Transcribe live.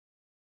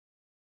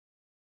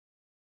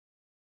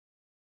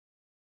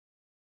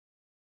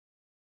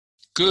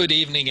Good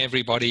evening,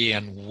 everybody,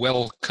 and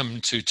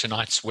welcome to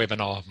tonight's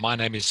webinar. My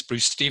name is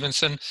Bruce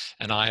Stevenson,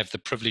 and I have the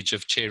privilege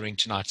of chairing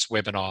tonight's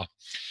webinar.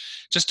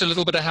 Just a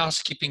little bit of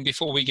housekeeping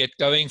before we get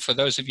going. For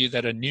those of you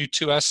that are new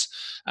to us,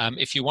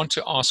 if you want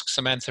to ask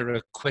Samantha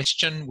a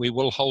question, we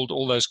will hold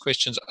all those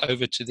questions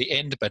over to the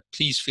end, but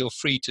please feel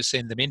free to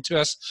send them in to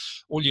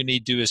us. All you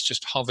need to do is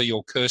just hover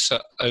your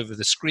cursor over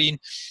the screen.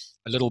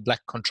 A little black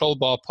control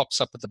bar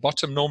pops up at the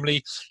bottom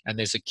normally, and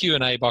there's a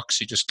Q&A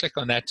box. You just click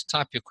on that,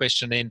 type your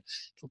question in,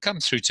 it'll come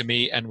through to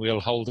me, and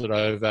we'll hold it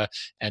over.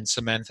 And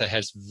Samantha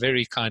has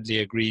very kindly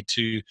agreed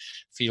to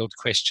field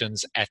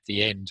questions at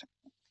the end.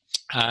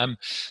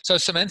 So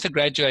Samantha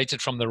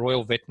graduated from the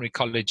Royal Veterinary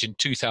College in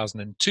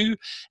 2002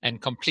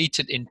 and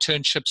completed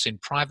internships in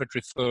private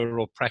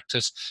referral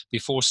practice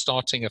before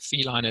starting a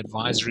Feline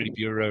Advisory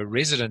Bureau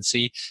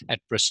residency at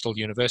Bristol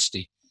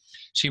University.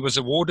 She was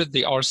awarded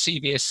the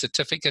RCVS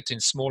Certificate in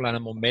Small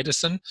Animal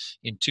Medicine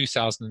in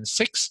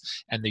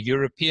 2006 and the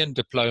European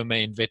Diploma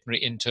in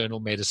Veterinary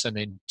Internal Medicine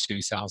in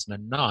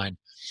 2009.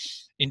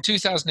 In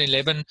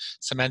 2011,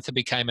 Samantha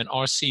became an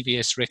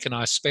RCVS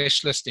recognized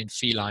specialist in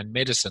feline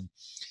medicine.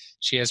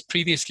 She has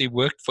previously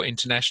worked for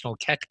International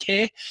Cat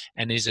Care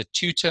and is a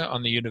tutor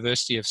on the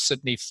University of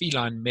Sydney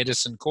Feline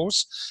Medicine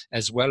course,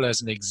 as well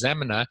as an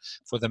examiner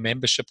for the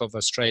membership of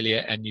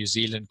Australia and New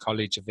Zealand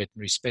College of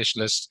Veterinary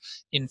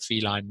Specialists in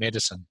Feline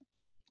Medicine.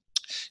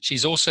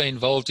 She's also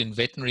involved in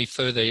veterinary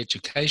further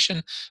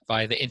education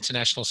via the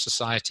International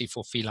Society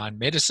for Feline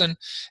Medicine,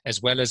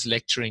 as well as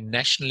lecturing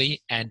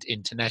nationally and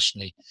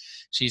internationally.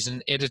 She's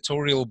an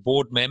editorial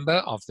board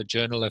member of the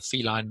Journal of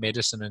Feline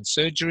Medicine and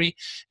Surgery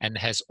and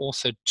has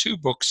authored 2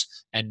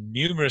 books and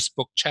numerous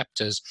book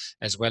chapters,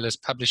 as well as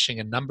publishing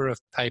a number of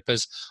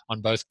papers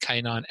on both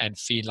canine and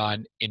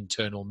feline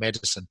internal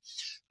medicine.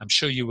 I'm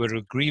sure you would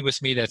agree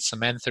with me that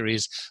Samantha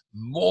is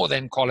more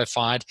than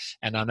qualified,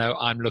 and I know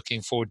I'm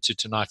looking forward to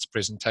tonight's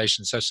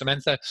presentation. So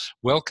Samantha,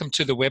 welcome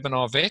to the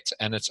webinar, Vet,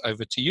 and it's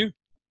over to you.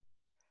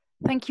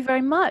 Thank you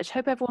very much.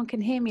 Hope everyone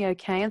can hear me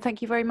okay. And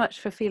thank you very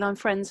much for Feline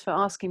Friends for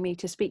asking me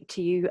to speak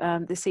to you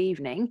this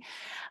evening.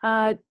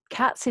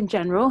 Cats in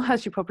general,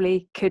 as you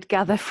probably could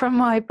gather from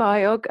my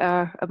biog,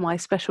 are my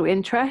special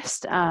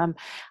interest. I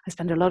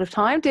spend a lot of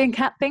time doing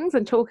cat things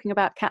and talking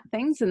about cat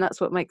things, and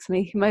that's what makes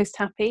me most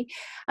happy.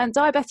 And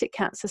diabetic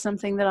cats are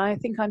something that I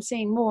think I'm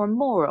seeing more and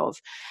more of.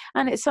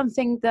 And it's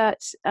something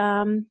that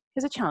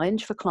is a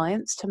challenge for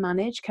clients to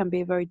manage, can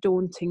be a very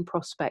daunting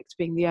prospect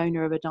being the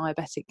owner of a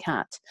diabetic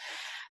cat.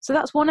 So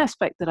that's one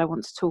aspect that I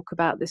want to talk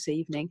about this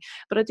evening,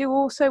 but I do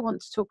also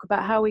want to talk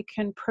about how we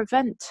can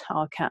prevent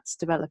our cats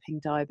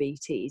developing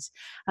diabetes.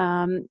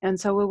 And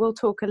so we will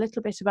talk a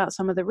little bit about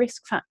some of the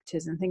risk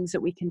factors and things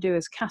that we can do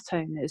as cat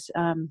owners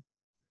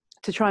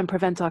to try and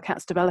prevent our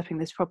cats developing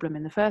this problem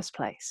in the first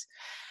place.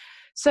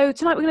 So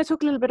tonight we're going to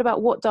talk a little bit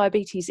about what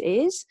diabetes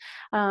is,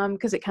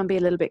 because it can be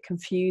a little bit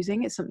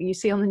confusing. It's something you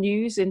see on the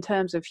news in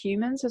terms of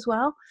humans as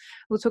well.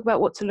 We'll talk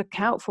about what to look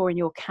out for in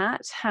your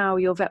cat, how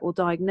your vet will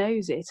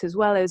diagnose it, as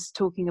well as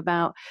talking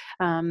about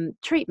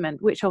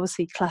treatment, which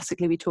obviously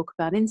classically we talk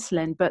about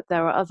insulin, but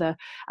there are other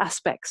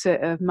aspects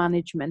of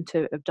management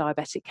of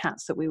diabetic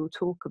cats that we will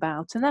talk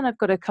about. And then I've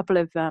got a couple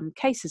of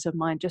cases of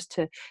mine just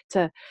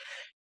to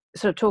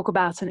sort of talk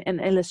about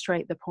and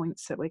illustrate the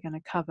points that we're going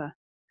to cover.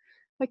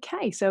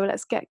 Okay, so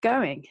let's get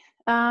going.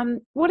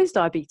 What is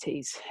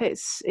diabetes?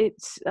 It's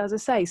as I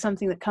say,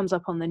 something that comes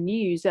up on the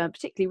news,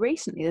 particularly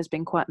recently. There's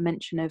been quite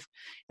mention of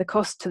the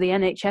cost to the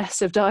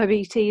NHS of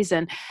diabetes,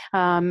 and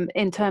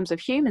in terms of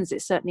humans,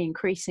 it's certainly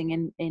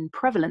increasing in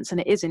prevalence, and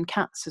it is in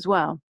cats as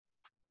well.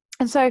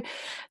 And so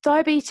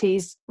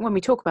diabetes, when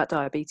we talk about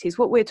diabetes,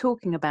 what we're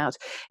talking about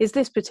is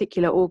this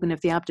particular organ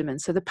of the abdomen,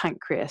 so the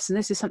pancreas. And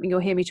this is something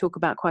you'll hear me talk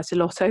about quite a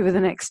lot over the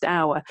next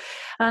hour.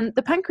 And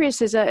the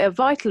pancreas is a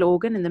vital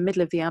organ in the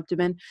middle of the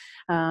abdomen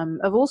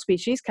of all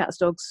species, cats,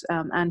 dogs,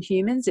 and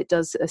humans. It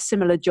does a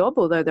similar job,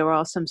 although there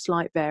are some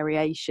slight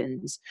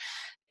variations.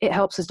 It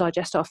helps us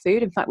digest our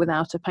food. In fact,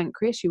 without a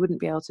pancreas, you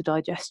wouldn't be able to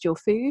digest your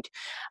food.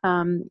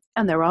 And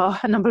there are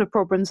a number of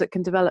problems that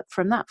can develop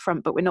from that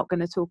front, but we're not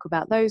going to talk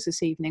about those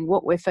this evening.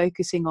 What we're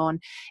focusing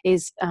on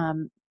is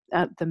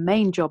the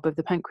main job of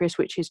the pancreas,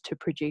 which is to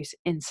produce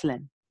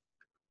insulin.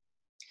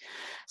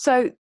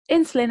 So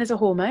insulin is a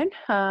hormone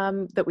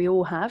that we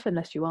all have,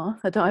 unless you are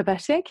a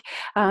diabetic,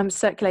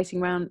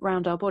 circulating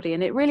around our body,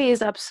 and it really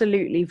is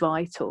absolutely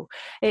vital.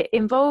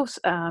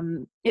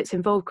 It's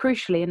involved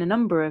crucially in a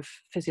number of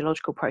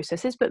physiological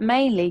processes, but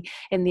mainly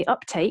in the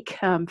uptake,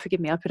 forgive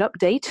me, I put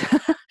update,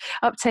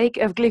 uptake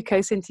of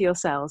glucose into your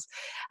cells.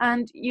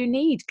 And you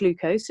need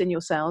glucose in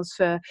your cells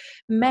for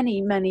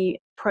many, many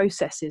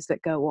processes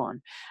that go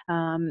on.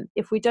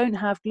 If we don't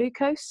have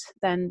glucose,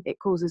 then it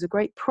causes a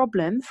great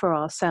problem for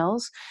our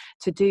cells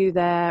to do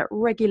their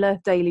regular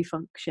daily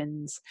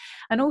functions.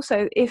 And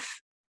also,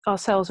 if our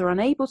cells are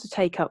unable to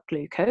take up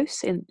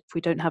glucose, if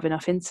we don't have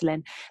enough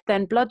insulin,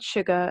 then blood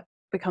sugar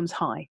becomes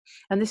high.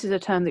 And this is a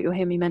term that you'll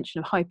hear me mention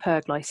of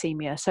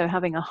hyperglycemia, so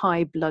having a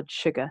high blood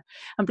sugar.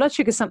 And blood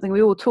sugar is something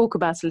we all talk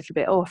about a little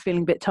bit. Oh,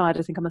 feeling a bit tired,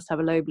 I think I must have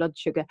a low blood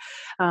sugar.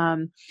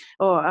 Or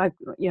I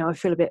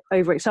feel a bit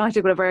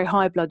overexcited, got a very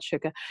high blood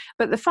sugar.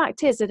 But the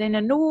fact is that in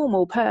a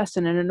normal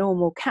person and a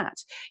normal cat,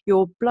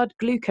 your blood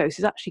glucose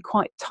is actually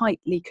quite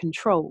tightly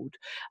controlled.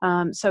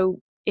 So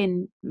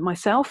in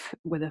myself,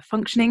 with a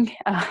functioning,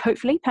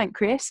 hopefully,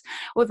 pancreas,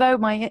 although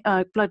my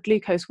blood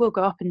glucose will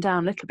go up and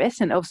down a little bit,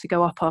 and obviously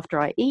go up after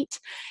I eat,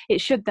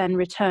 it should then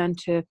return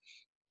to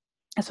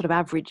a sort of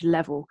average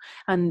level.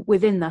 And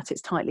within that,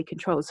 it's tightly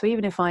controlled. So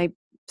even if I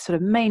sort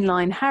of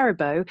mainline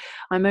Haribo,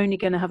 I'm only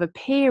going to have a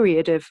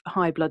period of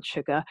high blood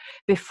sugar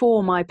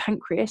before my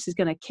pancreas is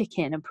going to kick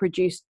in and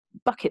produce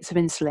buckets of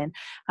insulin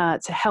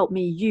to help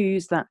me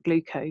use that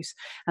glucose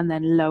and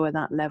then lower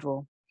that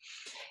level.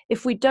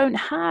 If we don't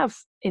have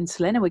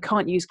insulin and we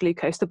can't use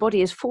glucose, the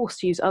body is forced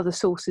to use other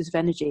sources of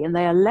energy, and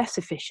they are less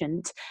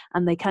efficient,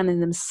 and they can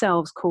in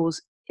themselves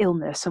cause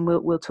illness. And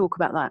we'll talk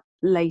about that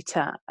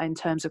later in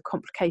terms of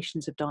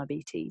complications of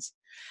diabetes.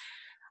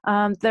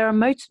 There are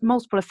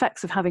multiple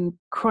effects of having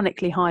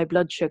chronically high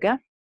blood sugar.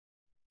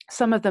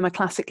 Some of them are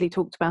classically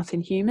talked about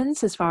in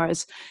humans as far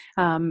as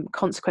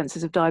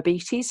consequences of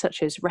diabetes,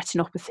 such as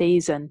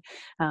retinopathies and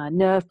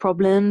nerve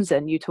problems.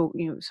 And you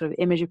sort of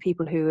image of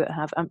people who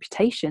have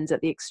amputations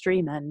at the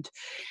extreme end.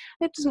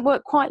 It doesn't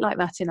work quite like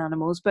that in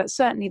animals, but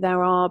certainly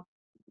there are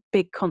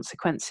big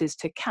consequences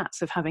to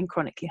cats of having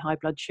chronically high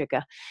blood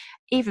sugar,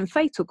 even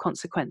fatal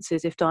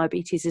consequences if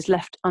diabetes is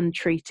left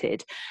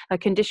untreated, a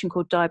condition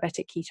called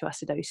diabetic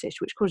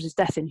ketoacidosis, which causes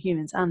death in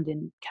humans and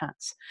in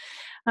cats.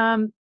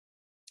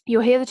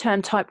 You'll hear the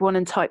term type 1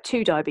 and type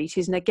 2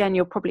 diabetes, and again,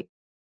 you're probably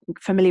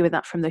familiar with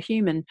that from the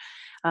human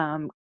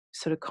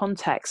sort of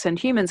context. And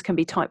humans can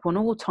be type 1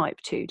 or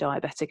type 2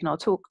 diabetic, and I'll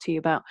talk to you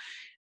about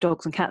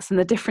dogs and cats and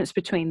the difference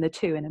between the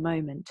two in a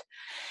moment.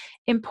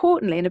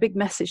 Importantly, and a big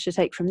message to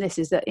take from this,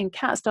 is that in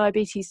cats,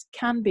 diabetes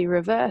can be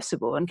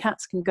reversible, and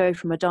cats can go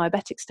from a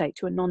diabetic state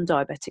to a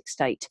non-diabetic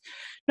state.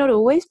 Not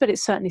always, but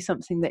it's certainly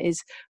something that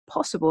is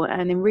possible.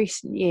 And in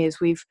recent years,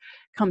 we've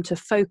come to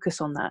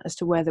focus on that as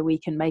to whether we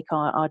can make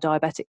our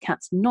diabetic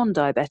cats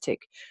non-diabetic,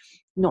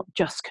 not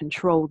just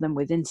control them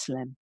with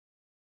insulin.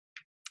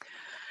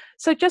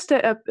 So just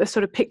a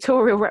sort of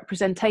pictorial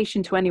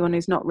representation to anyone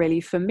who's not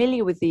really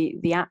familiar with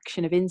the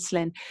action of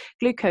insulin.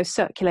 Glucose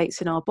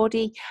circulates in our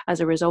body as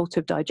a result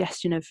of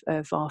digestion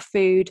of our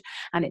food,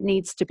 and it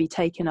needs to be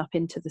taken up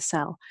into the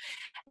cell.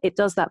 It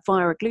does that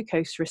via a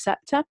glucose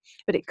receptor,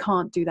 but it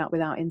can't do that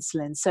without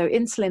insulin. So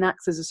insulin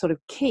acts as a sort of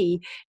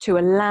key to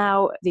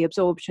allow the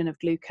absorption of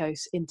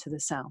glucose into the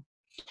cell.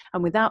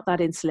 And without that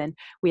insulin,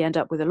 we end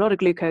up with a lot of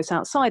glucose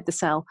outside the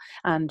cell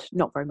and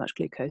not very much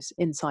glucose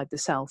inside the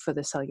cell for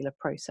the cellular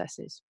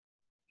processes.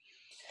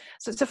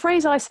 So it's a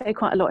phrase I say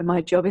quite a lot in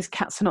my job, is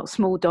cats are not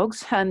small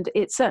dogs, and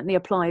it certainly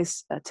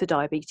applies to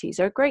diabetes.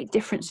 There are great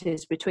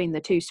differences between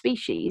the two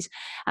species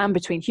and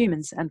between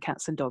humans and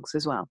cats and dogs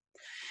as well.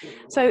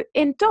 So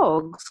in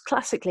dogs,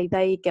 classically,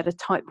 they get a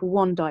type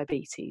 1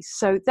 diabetes.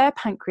 So their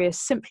pancreas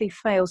simply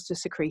fails to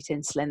secrete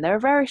insulin. There are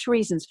various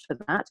reasons for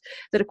that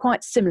are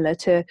quite similar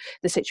to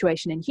the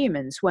situation in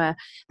humans, where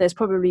there's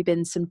probably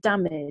been some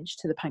damage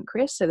to the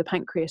pancreas. So the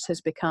pancreas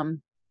has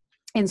become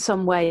in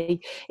some way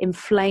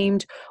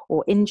inflamed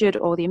or injured,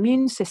 or the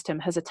immune system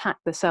has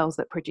attacked the cells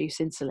that produce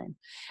insulin.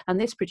 And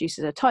this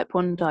produces a type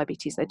 1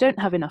 diabetes. They don't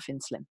have enough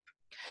insulin.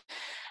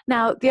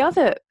 Now, the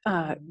other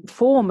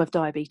form of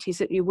diabetes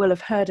that you will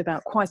have heard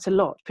about quite a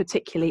lot,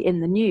 particularly in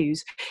the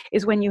news,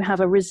 is when you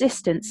have a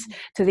resistance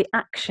to the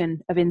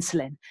action of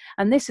insulin.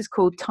 And this is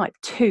called type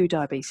 2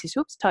 diabetes.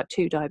 Type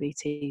 2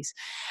 diabetes.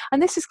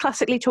 And this is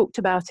classically talked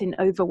about in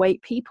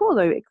overweight people,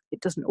 although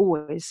it doesn't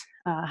always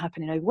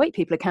happen in overweight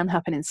people. It can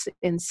happen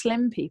in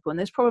slim people, and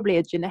there's probably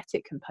a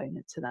genetic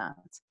component to that.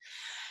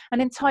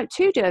 And in type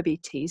 2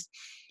 diabetes,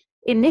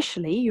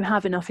 initially, you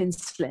have enough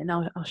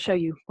insulin. I'll show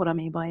you what I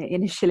mean by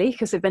initially,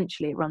 because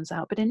eventually it runs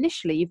out. But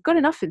initially, you've got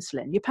enough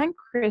insulin. Your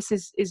pancreas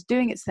is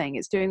doing its thing.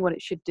 It's doing what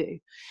it should do.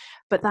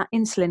 But that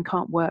insulin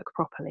can't work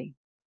properly.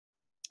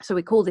 So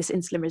we call this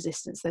insulin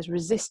resistance. There's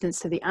resistance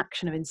to the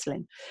action of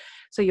insulin.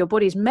 So your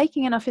body's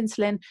making enough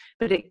insulin,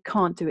 but it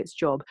can't do its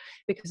job.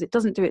 Because it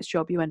doesn't do its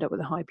job, you end up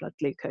with a high blood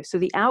glucose. So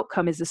the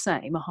outcome is the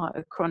same,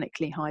 a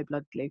chronically high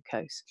blood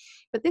glucose.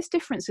 But this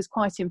difference is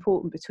quite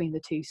important between the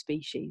two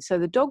species. So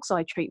the dogs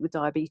I treat with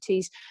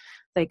diabetes,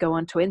 they go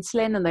onto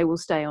insulin and they will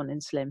stay on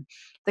insulin.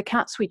 The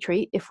cats we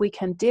treat, if we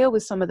can deal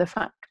with some of the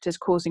factors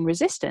causing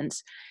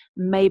resistance,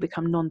 may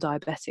become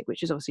non-diabetic,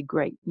 which is obviously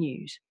great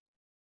news.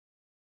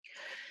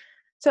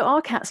 So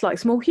are cats like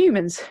small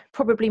humans?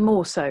 Probably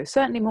more so,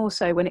 certainly more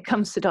so when it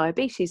comes to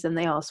diabetes than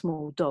they are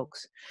small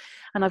dogs.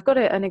 And I've got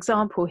an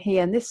example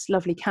here, and this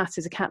lovely cat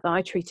is a cat that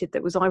I treated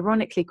that was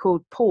ironically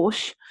called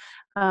Porsche.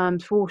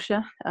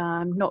 Porsche,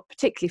 not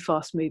particularly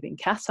fast moving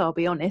cat, I'll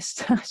be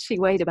honest. She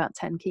weighed about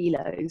 10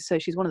 kilos, so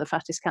she's one of the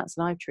fattest cats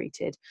that I've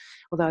treated,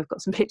 although I've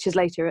got some pictures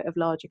later of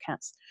larger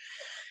cats.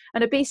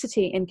 And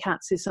obesity in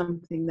cats is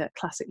something that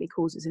classically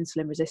causes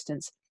insulin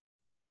resistance.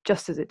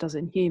 just as it does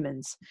in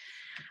humans.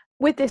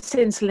 With this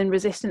insulin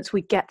resistance,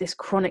 we get this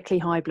chronically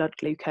high blood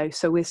glucose.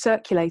 So we're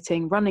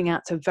circulating, running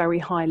at a very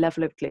high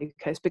level of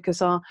glucose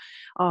because our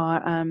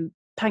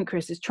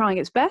pancreas is trying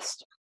its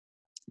best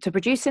to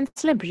produce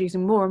insulin,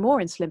 producing more and more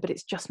insulin, but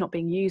it's just not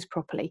being used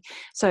properly.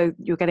 So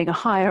you're getting a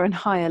higher and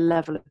higher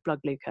level of blood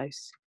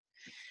glucose.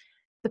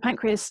 The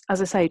pancreas,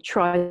 as I say,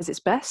 tries its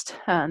best,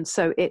 and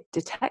so it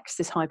detects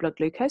this high blood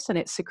glucose and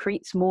it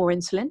secretes more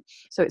insulin.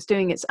 So it's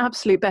doing its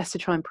absolute best to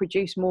try and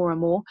produce more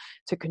and more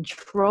to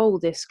control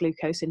this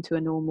glucose into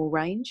a normal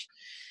range.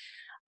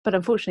 But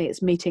unfortunately,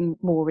 it's meeting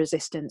more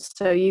resistance.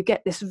 So you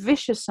get this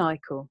vicious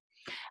cycle.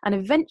 And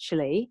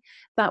eventually,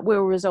 that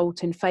will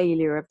result in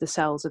failure of the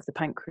cells of the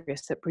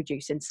pancreas that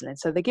produce insulin.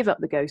 So they give up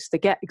the ghost, they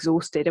get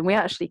exhausted, and we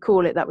actually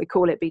call it that. We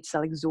call it beta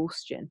cell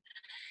exhaustion.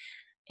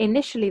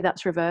 Initially,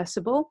 that's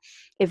reversible.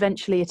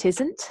 Eventually, it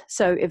isn't.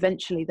 So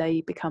eventually,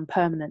 they become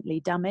permanently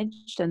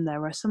damaged, and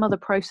there are some other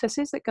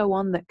processes that go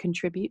on that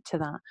contribute to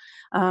that.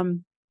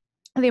 And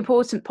the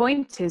important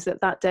point is that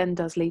that then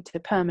does lead to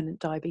permanent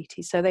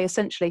diabetes. So they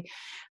essentially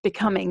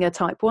becoming a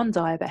type 1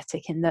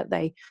 diabetic in that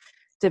they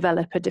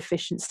develop a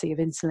deficiency of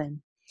insulin.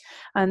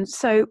 And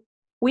so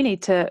we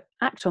need to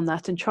act on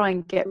that and try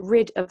and get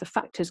rid of the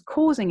factors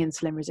causing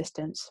insulin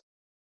resistance.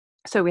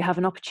 So we have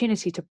an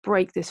opportunity to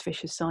break this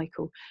vicious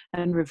cycle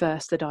and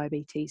reverse the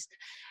diabetes.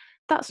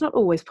 That's not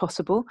always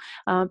possible,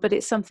 but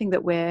it's something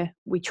that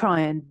we try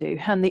and do.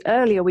 And the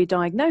earlier we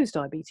diagnose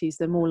diabetes,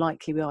 the more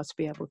likely we are to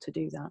be able to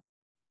do that.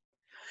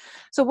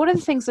 So what are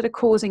the things that are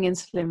causing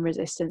insulin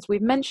resistance?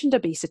 We've mentioned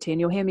obesity, and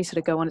you'll hear me sort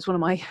of go on. It's one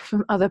of my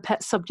other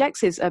pet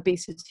subjects is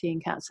obesity in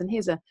cats. And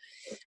here's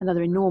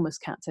another enormous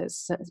cat.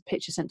 It's a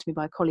picture sent to me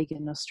by a colleague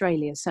in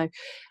Australia. So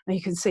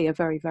you can see a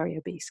very, very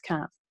obese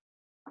cat.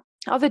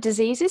 Other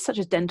diseases such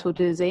as dental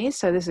disease.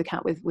 So this is a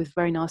cat with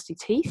very nasty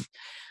teeth.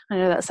 I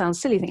know that sounds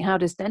silly. Think, how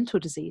does dental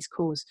disease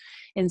cause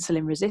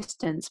insulin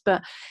resistance?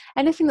 But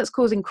anything that's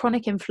causing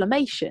chronic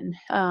inflammation,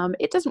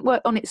 it doesn't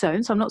work on its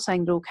own. So I'm not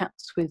saying that all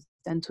cats with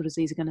dental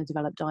disease are going to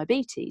develop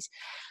diabetes.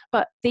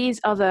 But these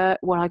other,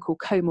 what I call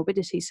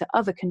comorbidities, so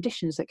other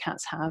conditions that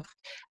cats have,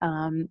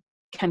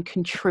 can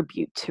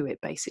contribute to it,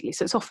 basically.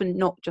 So it's often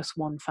not just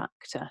one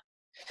factor.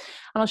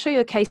 And I'll show you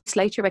a case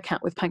later of a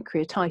cat with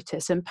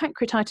pancreatitis. And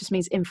pancreatitis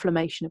means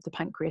inflammation of the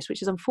pancreas,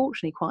 which is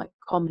unfortunately quite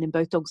common in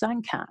both dogs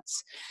and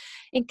cats.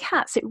 In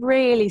cats, it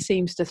really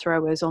seems to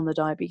throw us on the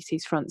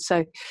diabetes front.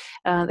 So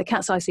the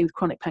cats I see with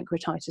chronic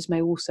pancreatitis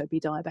may also be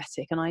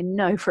diabetic. And I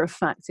know for a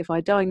fact if I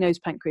diagnose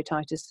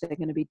pancreatitis, they're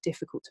going to be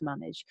difficult to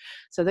manage.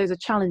 So those are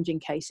challenging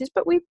cases,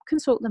 but we can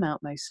sort them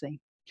out mostly.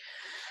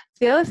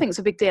 The other thing that's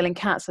a big deal in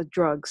cats are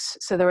drugs.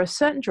 So there are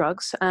certain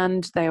drugs,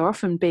 and they are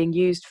often being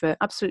used for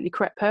absolutely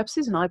correct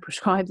purposes, and I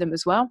prescribe them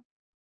as well.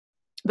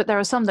 But there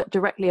are some that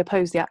directly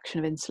oppose the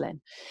action of insulin,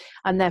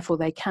 and therefore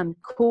they can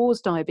cause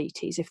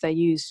diabetes if they're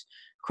used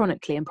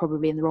chronically and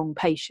probably in the wrong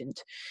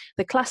patient.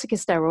 The classic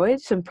is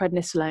steroids and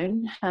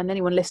prednisolone, and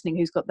anyone listening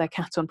who's got their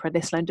cat on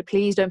prednisolone,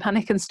 please don't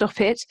panic and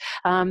stop it.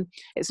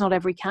 It's not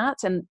every cat,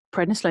 and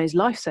prednisolone is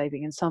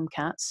life-saving in some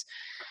cats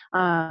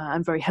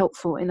and very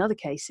helpful in other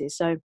cases.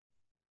 So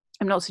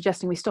I'm not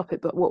suggesting we stop it,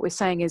 but what we're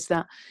saying is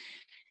that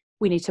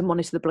we need to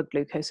monitor the blood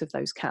glucose of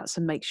those cats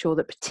and make sure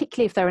that,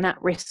 particularly if they're an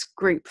at-risk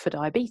group for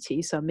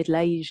diabetes, so a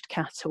middle-aged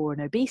cat or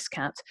an obese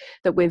cat,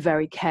 that we're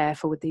very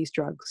careful with these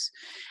drugs.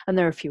 And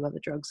there are a few other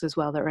drugs as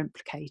well that are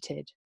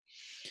implicated.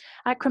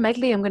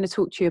 Acromegaly, I'm going to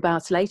talk to you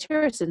about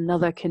later. It's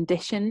another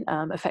condition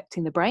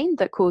affecting the brain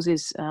that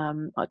causes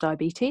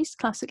diabetes,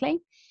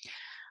 classically.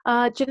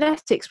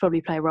 Genetics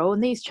probably play a role in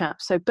these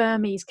chaps. So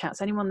Burmese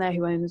cats, anyone there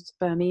who owns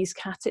Burmese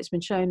cats, it's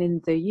been shown in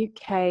the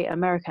UK,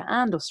 America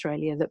and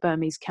Australia that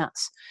Burmese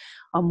cats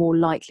are more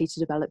likely to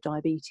develop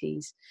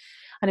diabetes.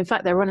 And in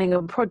fact, they're running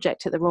a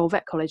project at the Royal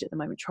Vet College at the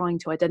moment trying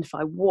to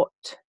identify what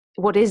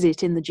is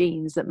it in the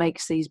genes that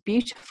makes these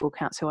beautiful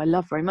cats, who I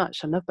love very much,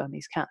 I love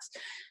Burmese cats,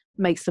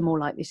 makes them more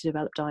likely to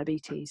develop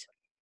diabetes.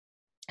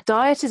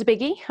 Diet is a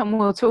biggie, and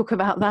we'll talk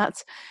about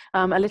that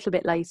a little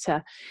bit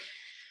later.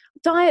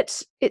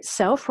 Diet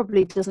itself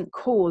probably doesn't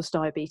cause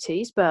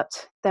diabetes,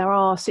 but there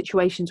are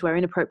situations where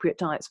inappropriate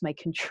diets may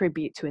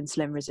contribute to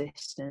insulin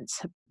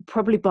resistance,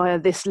 probably via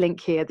this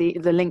link here, the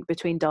link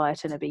between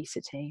diet and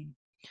obesity.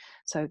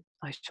 So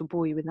I shall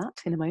bore you with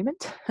that in a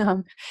moment.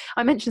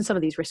 I mentioned some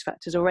of these risk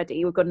factors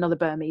already. We've got another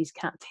Burmese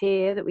cat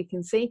here that we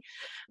can see.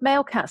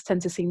 Male cats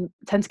tend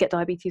to get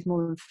diabetes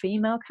more than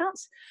female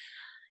cats.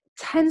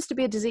 Tends to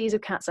be a disease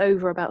of cats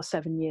over about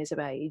 7 years of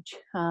age.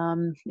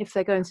 If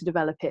they're going to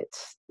develop it,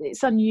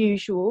 it's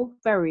unusual,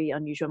 very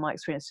unusual in my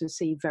experience, to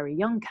see very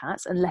young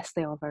cats unless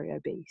they are very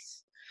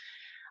obese.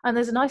 And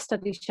there's a nice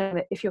study showing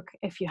that if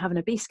you have an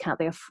obese cat,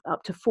 they are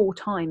up to 4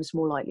 times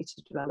more likely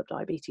to develop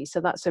diabetes.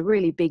 So that's a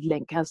really big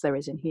link, as there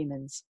is in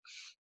humans.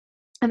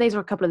 And these are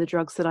a couple of the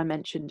drugs that I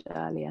mentioned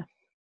earlier.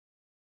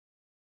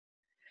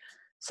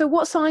 So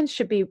what signs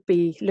should we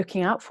be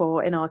looking out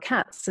for in our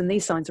cats? And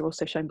these signs are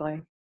also shown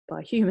by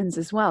humans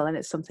as well, and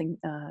it's something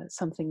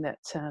that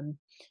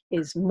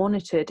is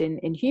monitored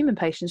in human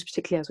patients,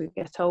 particularly as we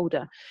get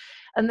older.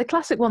 And the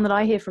classic one that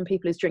I hear from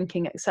people is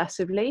drinking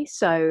excessively,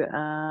 so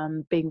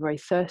being very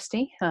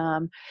thirsty,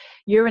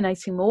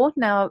 urinating more.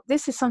 Now,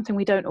 this is something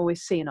we don't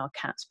always see in our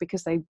cats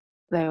because they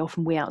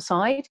often wee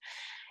outside.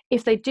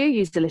 If they do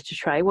use the litter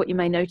tray, what you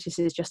may notice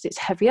is just it's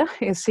heavier.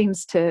 It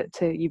seems to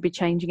you be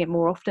changing it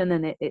more often,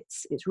 and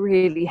it's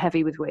really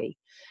heavy with wee.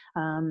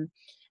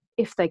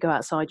 If they go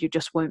outside, you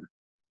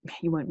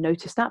won't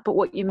notice that, but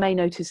what you may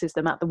notice is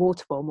them at the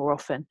water bowl more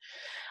often.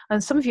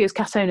 And some of you as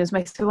cat owners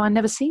may say, well, I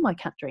never see my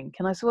cat drink.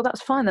 And I say, well,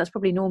 that's fine. That's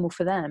probably normal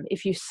for them.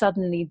 If you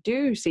suddenly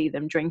do see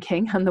them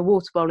drinking and the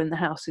water bowl in the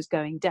house is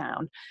going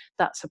down,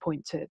 that's a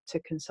point to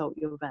consult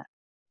your vet.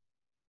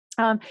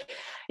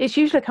 It's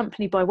usually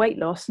accompanied by weight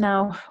loss.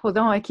 Now,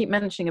 although I keep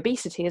mentioning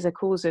obesity as a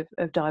cause of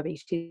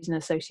diabetes and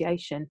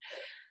association,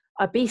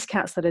 obese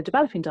cats that are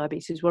developing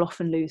diabetes will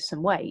often lose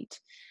some weight.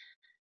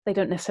 They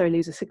don't necessarily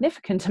lose a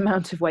significant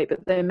amount of weight,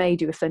 but they may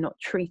do if they're not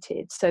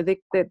treated. So the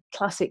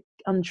classic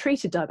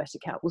untreated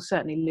diabetic cat will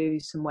certainly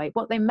lose some weight.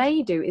 What they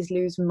may do is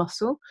lose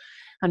muscle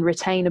and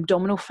retain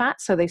abdominal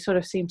fat. So they sort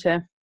of seem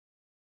to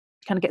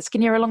kind of get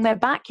skinnier along their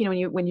back. You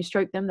know, when you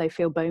stroke them, they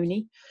feel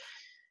bony,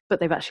 but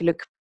they've actually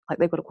look like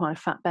they've got quite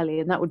a fat belly.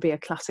 And that would be a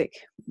classic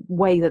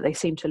way that they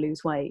seem to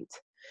lose weight.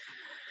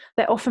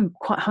 They're often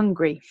quite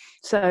hungry.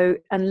 So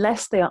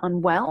unless they are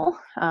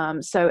unwell,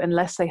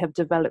 unless they have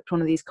developed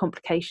one of these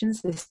complications,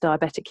 this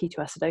diabetic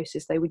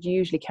ketoacidosis, they would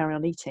usually carry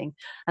on eating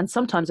and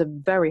sometimes are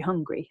very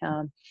hungry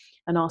and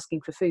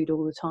asking for food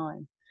all the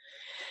time.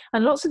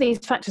 And lots of these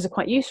factors are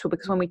quite useful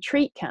because when we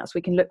treat cats,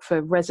 we can look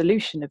for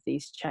resolution of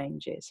these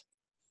changes.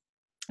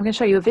 I'm going to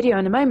show you a video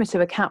in a moment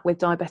of a cat with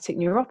diabetic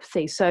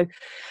neuropathy. So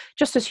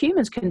just as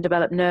humans can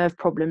develop nerve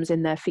problems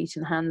in their feet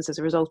and hands as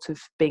a result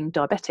of being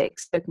diabetic,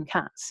 so can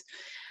cats.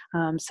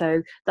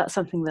 So that's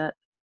something that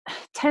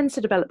tends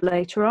to develop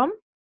later on,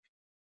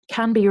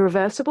 can be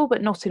reversible,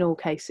 but not in all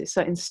cases.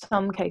 So in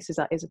some cases,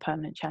 that is a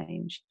permanent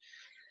change.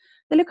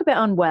 They look a bit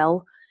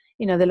unwell.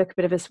 You know, they look a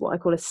bit of what I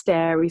call a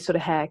starey sort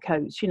of hair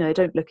coat. You know, they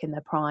don't look in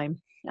their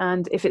prime.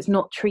 And if it's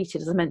not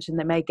treated, as I mentioned,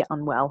 they may get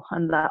unwell.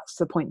 And that's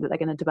the point that they're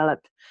going to develop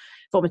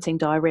vomiting,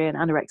 diarrhea, and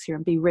anorexia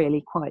and be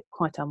really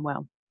quite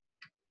unwell.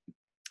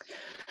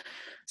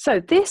 So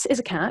this is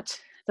a cat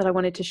that I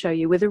wanted to show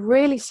you with a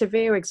really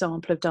severe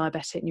example of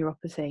diabetic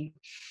neuropathy.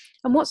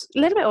 And what's a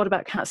little bit odd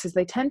about cats is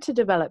they tend to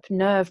develop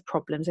nerve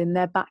problems in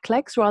their back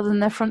legs rather than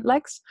their front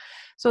legs.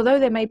 So although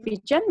they may be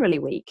generally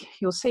weak,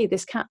 you'll see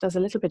this cat does a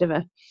little bit of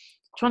a,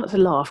 try not to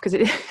laugh because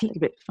it's a little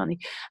bit funny,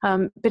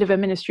 bit of a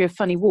ministry of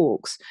funny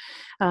walks.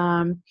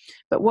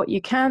 But what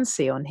you can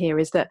see on here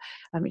is that,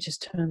 let me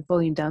just turn the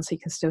volume down so you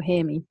can still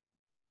hear me.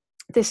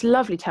 This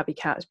lovely tabby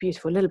cat is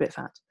beautiful, a little bit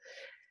fat.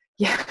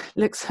 Yeah,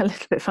 looks a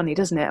little bit funny,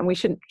 doesn't it? And we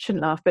shouldn't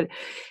laugh. But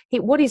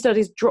what he's done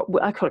is drop,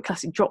 I call it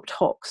classic dropped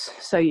hocks.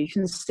 So you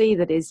can see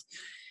that his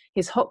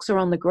hocks are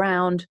on the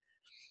ground.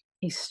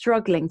 He's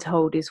struggling to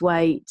hold his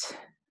weight.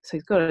 So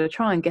he's got to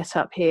try and get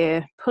up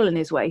here, pulling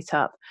his weight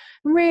up,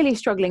 really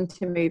struggling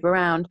to move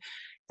around.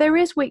 There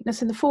is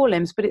weakness in the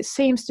forelimbs, but it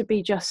seems to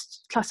be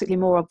just classically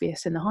more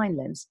obvious in the hind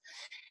limbs.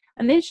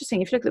 And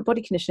interesting, if you look at the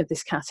body condition of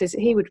this cat, is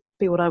he would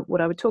be what I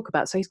would talk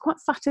about. So he's quite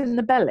fat in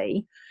the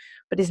belly,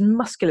 but his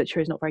musculature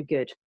is not very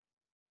good.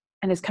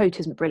 And his coat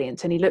isn't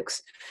brilliant. And he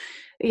looks,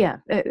 yeah,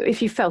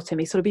 if you felt him,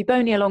 he'd sort of be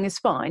bony along his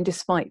spine,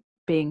 despite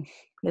being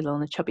a little on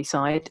the chubby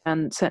side.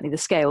 And certainly the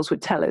scales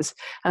would tell us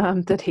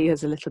that he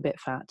is a little bit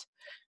fat.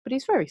 But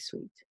he's very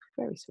sweet,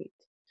 very sweet.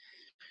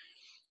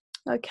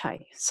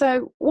 Okay,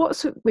 so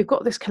we've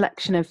got this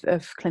collection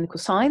of clinical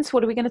signs.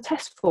 What are we going to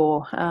test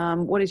for?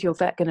 What is your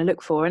vet going to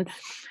look for? And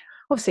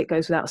obviously it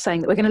goes without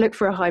saying that we're going to look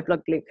for a high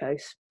blood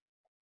glucose.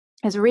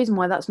 There's a reason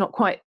why that's not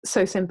quite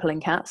so simple in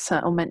cats,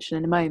 I'll mention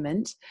in a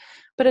moment,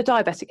 but a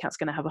diabetic cat's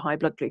going to have a high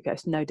blood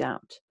glucose, no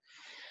doubt.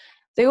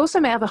 They also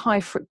may have a high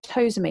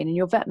fructosamine, and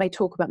your vet may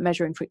talk about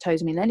measuring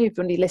fructosamine.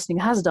 Anybody listening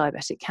who has a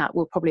diabetic cat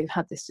will probably have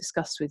had this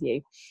discussed with you.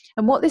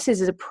 And what this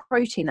is a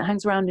protein that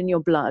hangs around in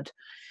your blood,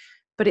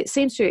 but it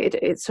seems to,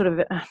 it sort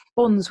of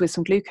bonds with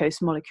some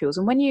glucose molecules.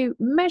 And when you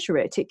measure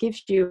it, it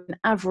gives you an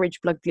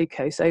average blood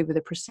glucose over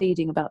the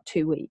preceding about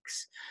 2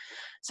 weeks.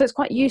 So it's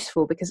quite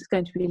useful because it's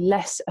going to be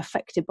less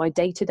affected by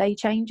day-to-day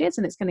changes,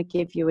 and it's going to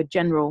give you a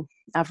general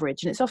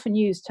average. And it's often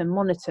used to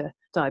monitor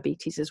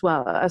diabetes as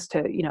well, as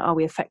to, you know, are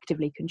we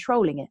effectively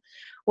controlling it?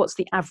 What's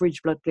the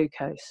average blood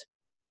glucose?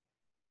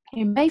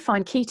 You may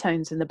find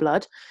ketones in the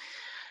blood.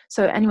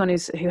 So anyone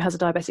who has a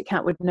diabetic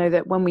cat would know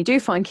that when we do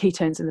find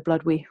ketones in the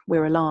blood,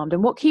 we're alarmed.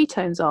 And what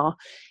ketones are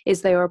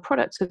is they are a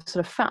product of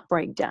sort of fat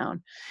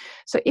breakdown.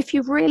 So if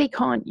you really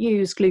can't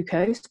use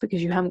glucose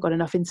because you haven't got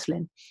enough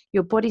insulin,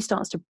 your body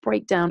starts to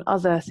break down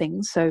other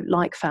things, so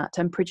like fat,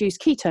 and produce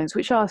ketones,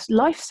 which are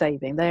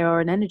life-saving. They are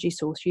an energy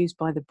source used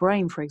by the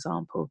brain, for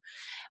example.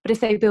 But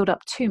if they build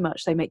up too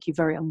much, they make you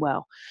very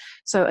unwell.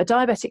 So a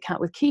diabetic cat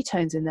with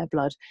ketones in their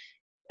blood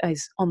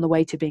is on the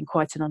way to being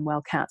quite an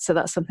unwell cat. So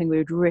that's something we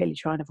would really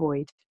try and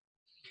avoid.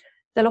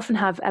 They'll often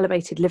have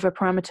elevated liver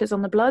parameters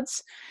on the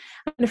bloods,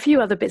 and a few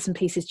other bits and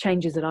pieces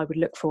changes that I would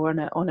look for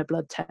on a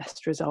blood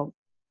test result.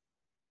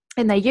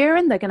 in their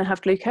urine, they're going to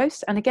have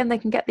glucose. And again, they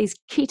can get these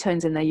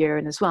ketones in their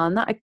urine as well. And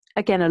that,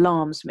 again,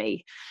 alarms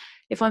me.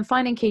 If I'm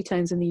finding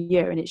ketones in the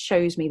urine, it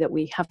shows me that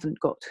we haven't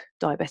got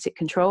diabetic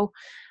control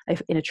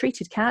in a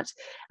treated cat.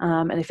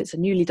 And if it's a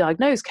newly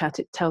diagnosed cat,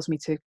 it tells me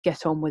to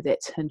get on with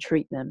it and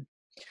treat them.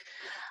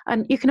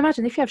 And you can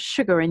imagine if you have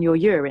sugar in your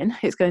urine,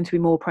 it's going to be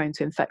more prone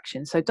to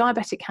infection. So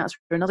diabetic cats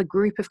are another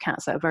group of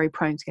cats that are very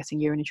prone to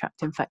getting urinary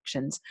tract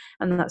infections.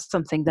 And that's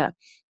something that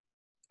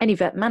any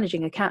vet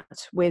managing a cat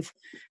with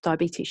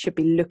diabetes should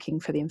be looking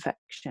for the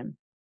infection.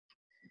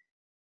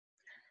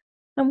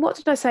 And what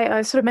did I say?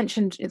 I sort of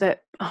mentioned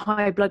that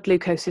high blood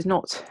glucose is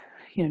not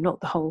the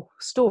whole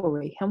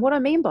story. And what I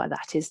mean by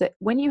that is that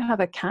when you have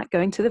a cat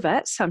going to the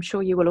vets, I'm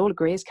sure you will all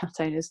agree as cat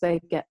owners,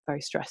 they get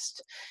very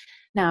stressed.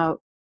 Now,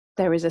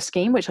 there is a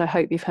scheme, which I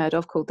hope you've heard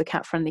of, called the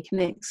Cat Friendly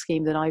Clinic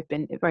scheme that I've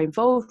been very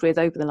involved with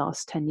over the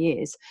last 10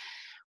 years,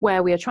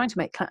 where we are trying to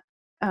make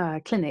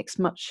clinics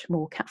much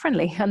more cat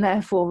friendly and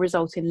therefore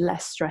result in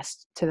less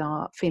stress to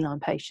our feline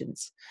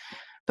patients.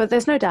 But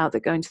there's no doubt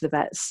that going to the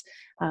vets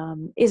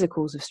is a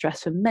cause of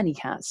stress for many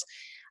cats.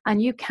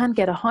 And you can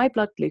get a high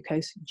blood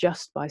glucose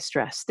just by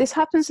stress. This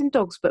happens in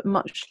dogs, but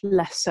much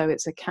less so.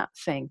 It's a cat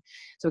thing.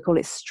 So we call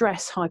it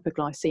stress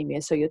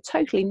hyperglycemia. So your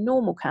totally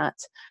normal cat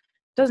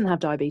doesn't have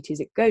diabetes.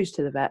 It goes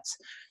to the vets.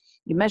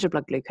 You measure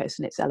blood glucose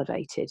and it's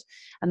elevated.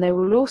 And they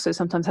will also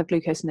sometimes have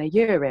glucose in their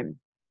urine.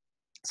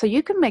 So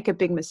you can make a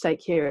big mistake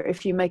here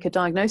if you make a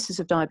diagnosis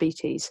of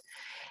diabetes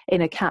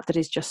in a cat that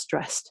is just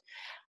stressed.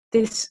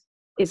 This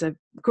is a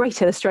great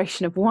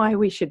illustration of why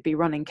we should be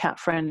running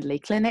cat-friendly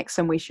clinics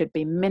and we should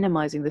be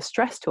minimizing the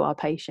stress to our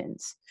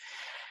patients.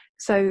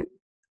 So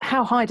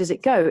how high does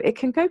it go? It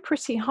can go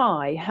pretty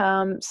high.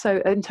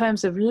 So in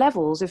terms of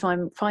levels, if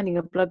I'm finding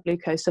a blood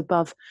glucose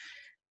above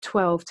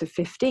 12 to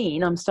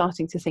 15, I'm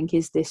starting to think,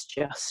 is this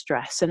just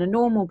stress? And a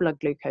normal blood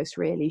glucose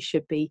really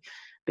should be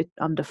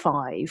under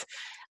 5.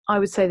 I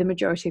would say the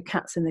majority of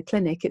cats in the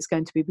clinic, it's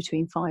going to be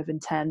between 5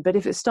 and 10. But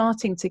if it's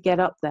starting to get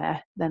up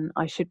there, then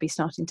I should be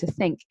starting to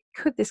think,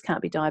 could this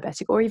cat be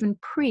diabetic or even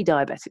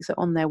pre-diabetic, so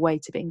on their way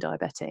to being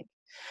diabetic?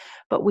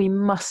 But we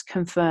must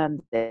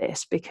confirm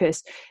this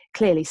because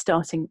clearly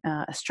starting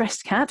a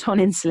stressed cat on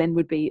insulin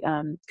would be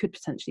could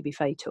potentially be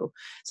fatal.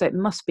 So it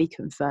must be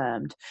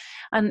confirmed.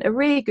 And a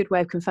really good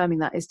way of confirming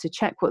that is to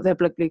check what their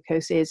blood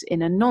glucose is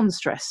in a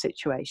non-stress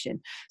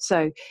situation.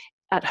 So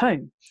at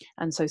home.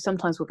 And so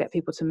sometimes we'll get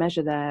people to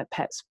measure their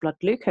pet's blood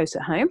glucose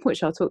at home,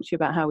 which I'll talk to you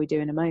about how we do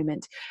in a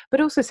moment,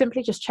 but also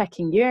simply just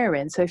checking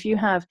urine. So if you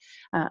have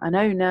an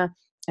owner,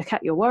 a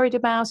cat you're worried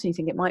about and you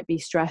think it might be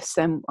stress,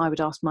 then I would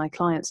ask my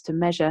clients to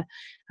measure,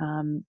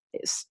 to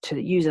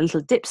use a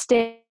little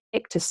dipstick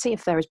to see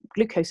if there is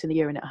glucose in the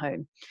urine at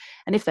home.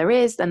 And if there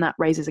is, then that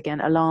raises,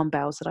 again, alarm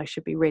bells that I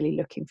should be really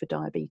looking for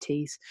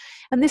diabetes.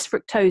 And this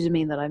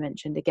fructosamine that I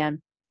mentioned,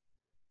 again,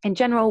 in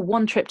general,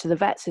 one trip to the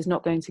vets is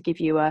not going to give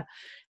you a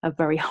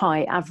very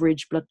high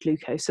average blood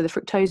glucose. So the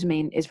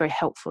fructosamine is very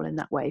helpful in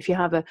that way. If you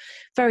have a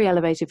very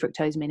elevated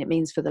fructosamine, it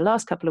means for the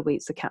last couple of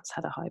weeks, the cat's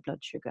had a high blood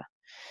sugar.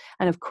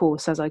 And of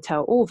course, as I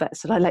tell all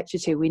vets that I lecture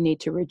to, we need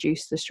to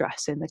reduce the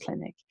stress in the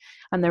clinic.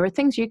 And there are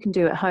things you can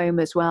do at home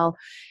as well.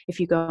 If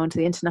you go onto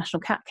the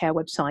International Cat Care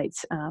website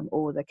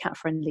or the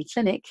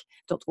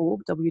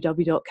catfriendlyclinic.org,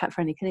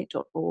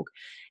 www.catfriendlyclinic.org,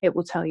 it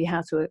will tell you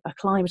how to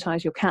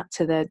acclimatize your cat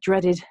to the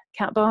dreaded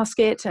cat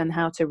basket and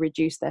how to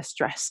reduce their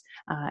stress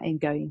in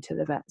going to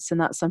the vets. And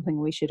that's something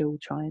we should all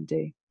try and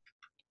do.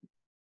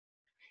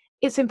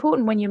 It's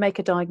important when you make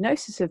a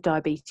diagnosis of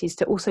diabetes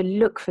to also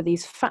look for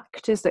these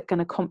factors that are going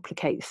to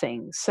complicate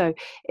things. So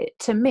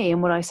to me,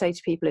 and what I say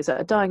to people is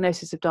that a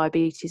diagnosis of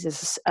diabetes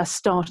is a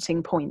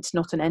starting point,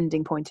 not an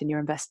ending point in your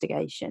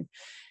investigation.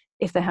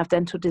 If they have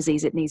dental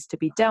disease, it needs to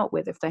be dealt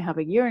with. If they have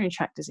a urinary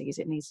tract disease,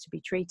 it needs to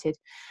be treated.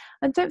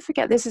 And don't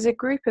forget, this is a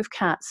group of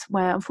cats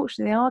where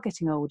unfortunately they are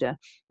getting older,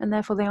 and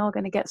therefore they are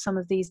going to get some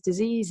of these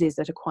diseases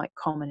that are quite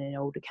common in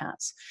older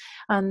cats.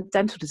 And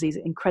dental disease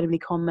is incredibly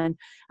common.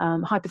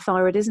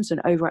 Hypothyroidism, so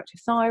an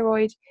overactive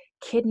thyroid,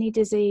 kidney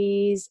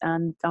disease,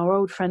 and our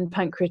old friend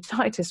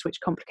pancreatitis,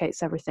 which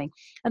complicates everything.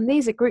 And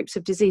these are groups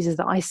of diseases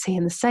that I see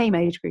in the same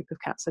age group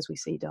of cats as we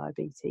see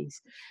diabetes.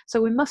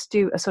 So we must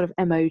do a sort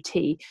of MOT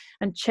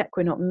and check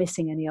we're not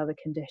missing any other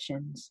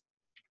conditions.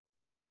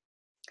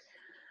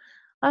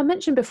 I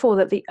mentioned before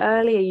that the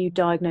earlier you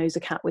diagnose a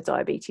cat with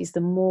diabetes,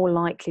 the more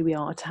likely we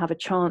are to have a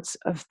chance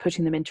of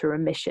putting them into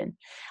remission.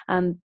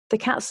 And the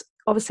cats,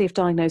 obviously, if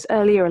diagnosed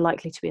earlier, are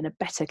likely to be in a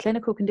better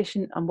clinical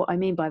condition. And what I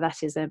mean by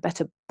that is they're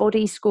better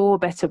body score,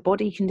 better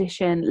body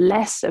condition,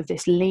 less of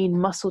this lean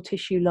muscle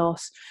tissue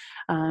loss,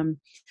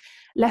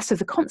 less of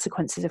the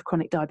consequences of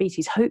chronic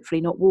diabetes,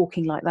 hopefully not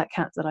walking like that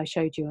cat that I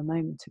showed you a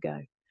moment ago.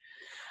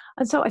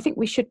 And so I think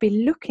we should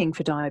be looking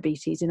for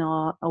diabetes in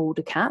our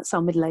older cats,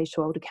 our middle-aged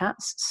to older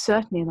cats,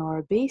 certainly in our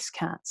obese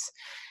cats.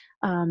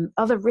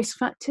 Other risk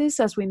factors,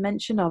 as we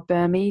mentioned, are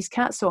Burmese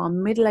cats. So our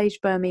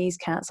middle-aged Burmese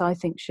cats, I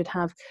think, should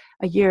have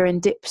a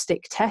urine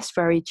dipstick test,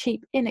 very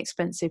cheap,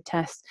 inexpensive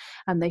test,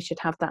 and they should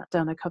have that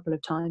done a couple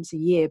of times a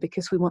year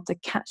because we want to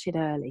catch it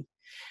early.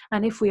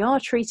 And if we are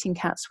treating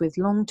cats with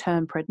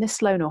long-term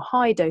prednisolone or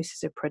high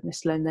doses of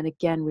prednisolone, then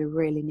again, we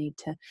really need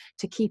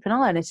to keep an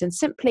eye on it. And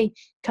simply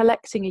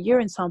collecting a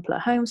urine sample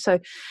at home. So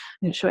I'm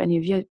not sure any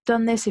of you have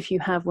done this. If you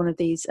have one of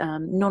these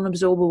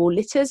non-absorbable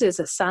litters, there's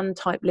a sand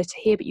type litter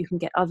here, but you can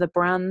get other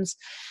brands.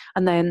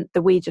 And then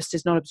the wee just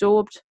is not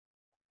absorbed,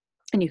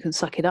 and you can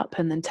suck it up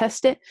and then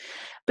test it.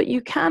 But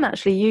you can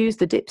actually use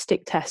the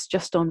dipstick test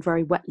just on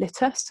very wet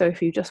litter. So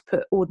if you just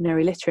put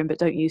ordinary litter in but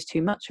don't use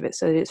too much of it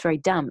so that it's very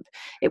damp,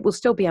 it will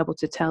still be able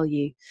to tell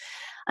you.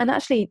 And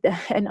actually,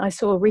 and I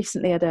saw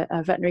recently at a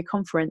veterinary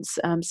conference,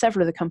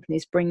 several of the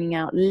companies bringing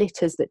out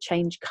litters that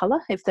change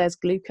colour if there's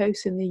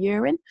glucose in the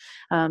urine.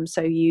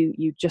 So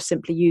you just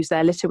simply use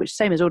their litter, which is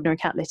the same as ordinary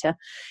cat litter,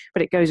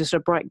 but it goes a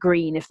sort of bright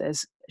green if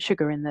there's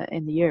sugar in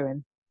the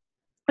urine,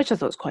 which I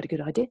thought was quite a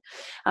good idea.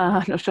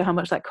 I'm not sure how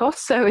much that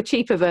costs. So a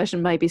cheaper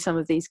version may be some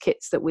of these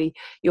kits that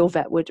your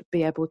vet would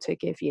be able to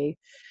give you.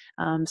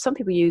 Some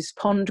people use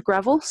pond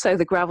gravel, so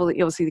the gravel that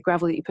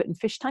you put in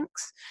fish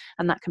tanks,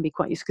 and that can be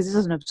quite useful because it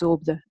doesn't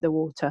absorb the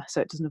water,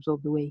 so it doesn't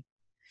absorb the wee.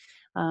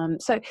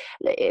 So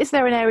is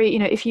there an area,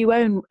 if you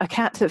own a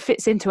cat that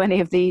fits into any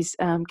of these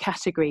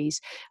categories,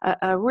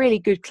 a really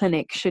good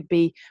clinic should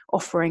be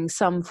offering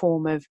some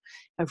form of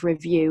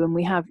review, and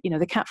we have,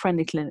 the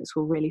cat-friendly clinics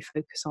will really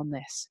focus on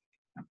this.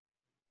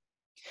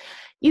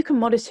 You can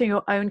monitor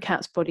your own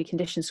cat's body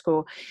condition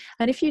score.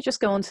 And if you just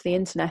go onto the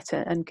internet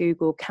and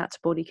Google cat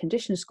body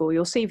condition score,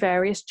 you'll see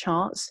various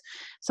charts,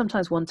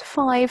 sometimes 1 to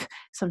 5,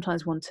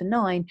 sometimes 1 to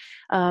 9.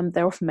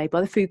 They're often made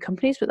by the food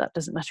companies, but that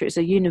doesn't matter. It's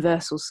a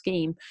universal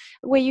scheme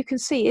where you can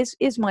see,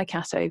 is my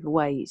cat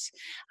overweight?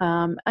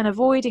 And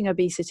avoiding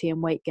obesity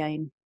and weight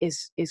gain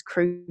is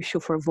crucial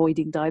for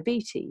avoiding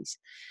diabetes,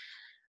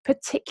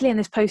 particularly in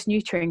this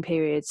post-neutering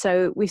period.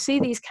 So we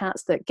see these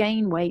cats that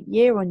gain weight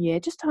year on year,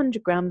 just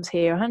 100 grams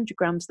here, 100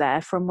 grams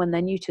there, from when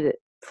they're neutered at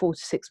 4 to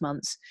 6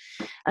 months.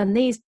 And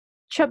these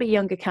chubby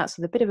younger cats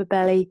with a bit of a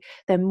belly,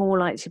 they're more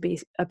likely to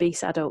be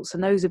obese adults.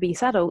 And those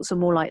obese adults are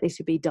more likely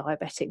to be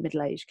diabetic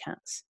middle-aged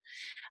cats.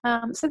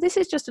 So this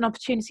is just an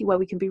opportunity where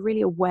we can be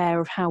really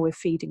aware of how we're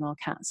feeding our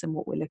cats and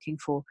what we're looking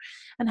for.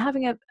 And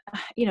having a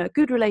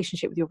good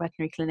relationship with your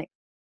veterinary clinic.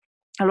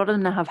 A lot of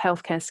them now have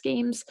healthcare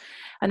schemes,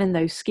 and in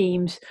those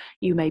schemes,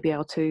 you may be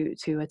able to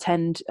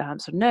attend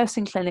sort of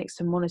nursing clinics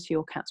to monitor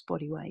your cat's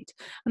body weight.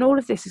 And all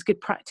of this is good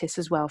practice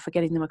as well for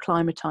getting them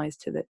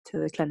acclimatized to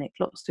the clinic.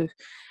 Lots of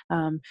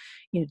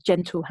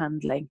gentle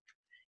handling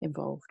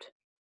involved.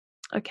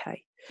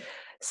 Okay,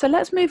 so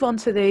let's move on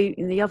to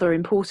the other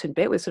important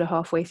bit. We're sort of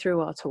halfway through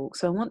our talk,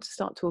 so I want to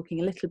start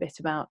talking a little bit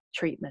about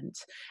treatment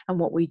and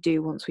what we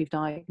do once we've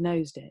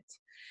diagnosed it.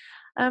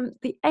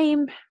 The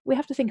aim, we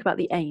have to think about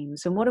the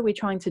aims and what are we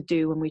trying to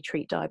do when we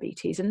treat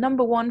diabetes. And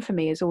number one for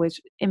me is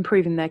always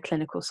improving their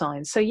clinical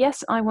signs. So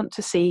yes, I want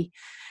to see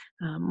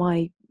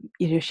my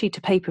sheet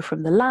of paper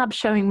from the lab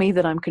showing me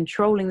that I'm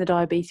controlling the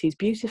diabetes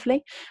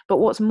beautifully. But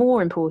what's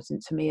more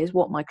important to me is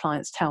what my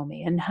clients tell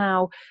me and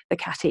how the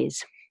cat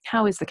is.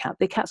 How is the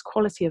cat's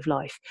quality of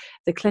life,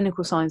 the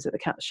clinical signs that the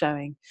cat's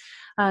showing.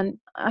 And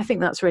I think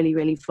that's really,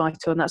 really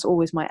vital. And that's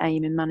always my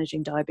aim in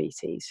managing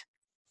diabetes.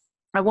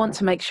 I want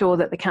to make sure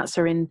that the cats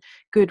are in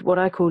good, what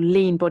I call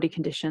lean body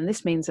condition.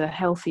 This means a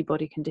healthy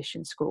body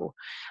condition score.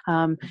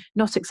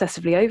 Not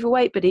excessively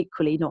overweight, but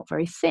equally not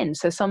very thin.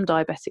 So some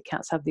diabetic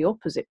cats have the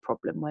opposite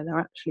problem where they're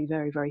actually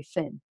very, very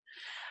thin.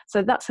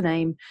 So that's an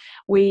aim.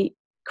 We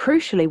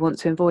crucially want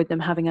to avoid them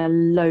having a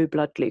low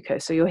blood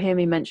glucose. So you'll hear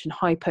me mention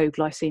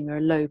hypoglycemia,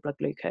 a low blood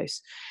glucose.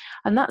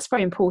 And that's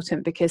very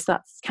important because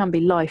that can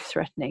be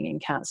life-threatening in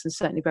cats and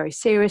certainly very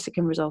serious. It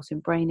can result in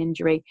brain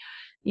injury.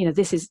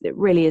 It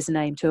really is an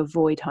aim to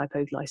avoid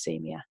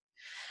hypoglycemia.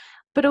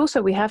 But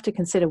also we have to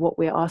consider what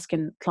we're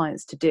asking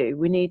clients to do.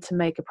 We need to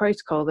make a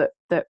protocol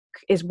that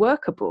is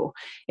workable.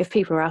 If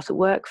people are out at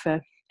work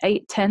for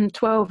 8, 10,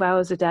 12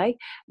 hours a day,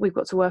 we've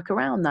got to work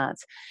around that.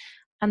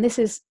 And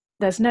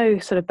there's no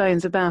sort of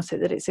bones about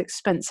it that it's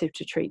expensive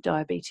to treat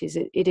diabetes.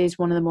 It is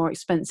one of the more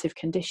expensive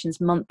conditions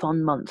month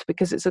on month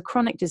because it's a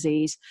chronic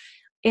disease.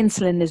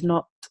 Insulin is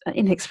not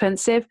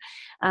inexpensive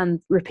and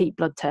repeat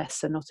blood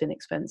tests are not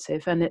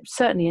inexpensive. And it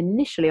certainly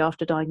initially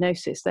after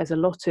diagnosis, there's a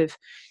lot of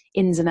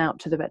ins and out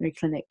to the veterinary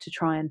clinic to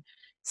try and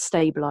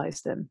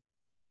stabilize them.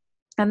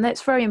 And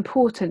that's very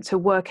important to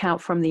work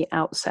out from the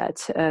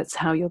outset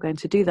how you're going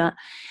to do that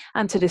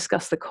and to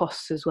discuss the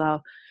costs as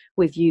well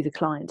with you, the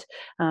client,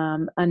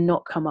 and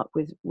not come up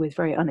with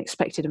very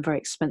unexpected and very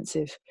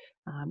expensive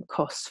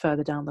costs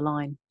further down the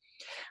line.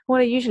 What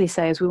I usually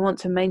say is we want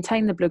to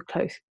maintain the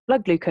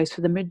blood glucose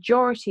for the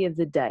majority of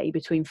the day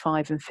between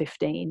 5 and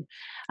 15.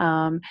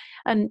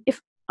 And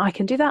if I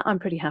can do that, I'm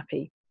pretty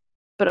happy.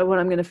 But what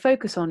I'm going to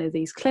focus on are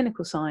these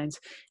clinical signs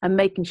and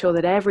making sure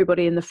that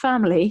everybody in the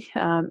family,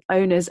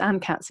 owners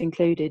and cats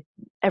included,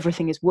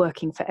 everything is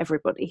working for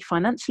everybody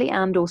financially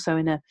and also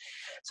in a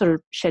sort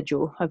of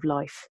schedule of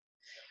life.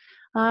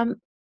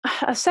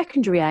 A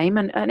secondary aim,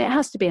 and it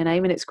has to be an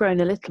aim and it's grown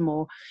a little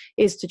more,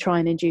 is to try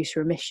and induce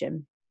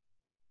remission.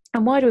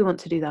 And why do we want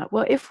to do that?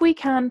 Well, if we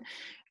can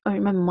I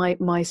remember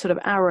my sort of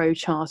arrow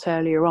chart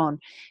earlier on.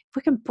 If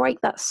we can break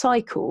that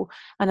cycle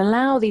and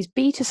allow these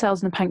beta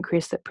cells in the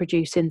pancreas that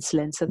produce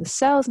insulin, so the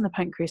cells in the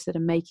pancreas that are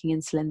making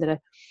insulin, that are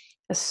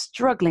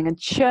struggling and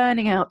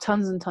churning out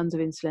tons and tons of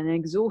insulin and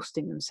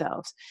exhausting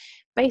themselves,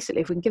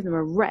 basically, if we can give them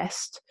a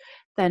rest,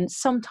 then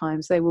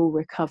sometimes they will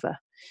recover.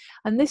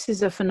 And this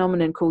is a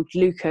phenomenon called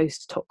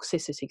glucose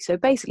toxicity. So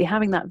basically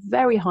having that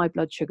very high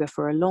blood sugar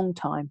for a long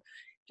time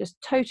just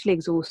totally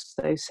exhausts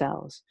those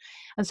cells.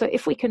 And so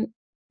if we can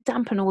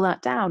dampen all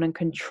that down and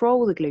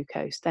control the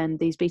glucose, then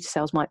these beta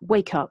cells might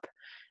wake up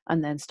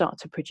and then start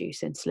to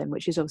produce insulin,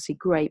 which is obviously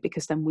great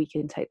because then we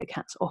can take the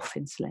cats off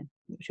insulin,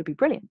 which would be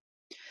brilliant.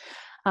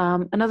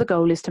 Another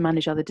goal is to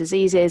manage other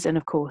diseases. And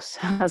of course,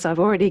 as I've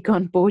already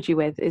bored you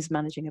with, is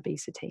managing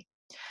obesity.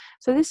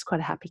 So this is quite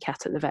a happy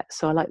cat at the vet.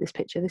 So I like this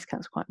picture. This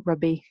cat's quite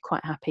rubby,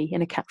 quite happy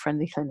in a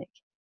cat-friendly clinic.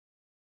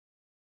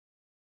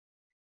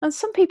 And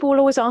some people will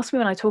always ask me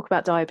when I talk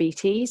about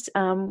diabetes,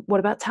 what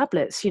about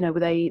tablets? You know,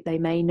 they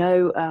may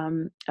know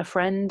a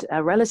friend,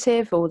 a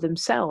relative, or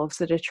themselves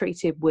that are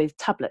treated with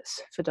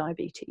tablets for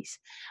diabetes.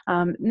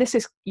 This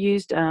is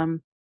used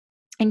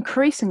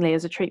increasingly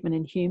as a treatment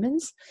in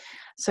humans.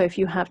 So if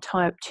you have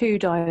type 2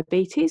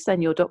 diabetes,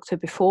 then your doctor,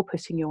 before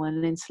putting you on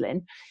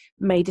insulin,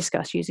 may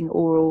discuss using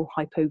oral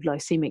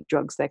hypoglycemic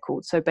drugs, they're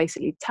called. So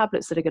basically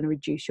tablets that are going to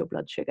reduce your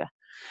blood sugar.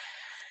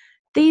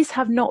 These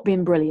have not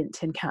been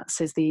brilliant in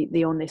cats, is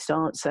the honest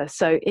answer.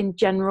 So in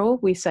general,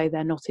 we say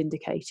they're not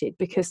indicated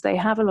because they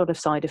have a lot of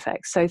side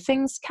effects. So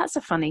cats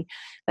are funny.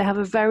 They have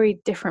a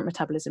very different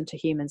metabolism to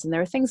humans. And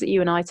there are things that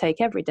you and I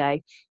take every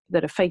day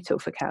that are fatal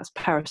for cats,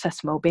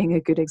 paracetamol being a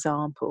good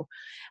example.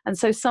 And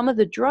so some of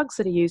the drugs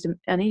that are used,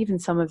 and even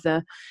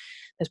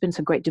there's been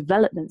some great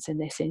developments in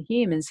this in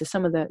humans. So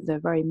some of the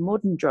very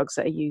modern drugs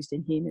that are used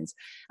in humans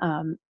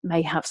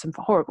may have some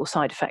horrible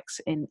side effects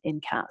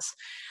in cats.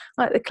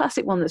 Like the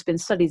classic one that's been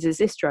studied is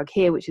this drug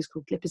here, which is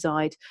called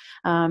glipizide.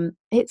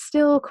 It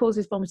still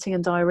causes vomiting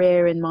and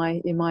diarrhea in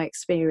my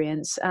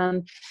experience.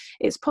 And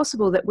it's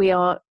possible that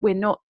we're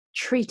not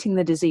treating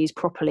the disease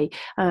properly.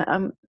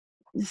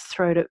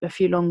 Throw a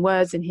few long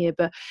words in here,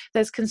 but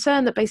there's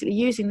concern that basically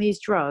using these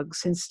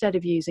drugs instead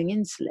of using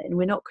insulin,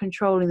 we're not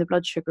controlling the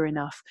blood sugar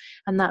enough,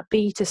 and that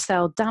beta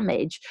cell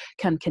damage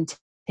can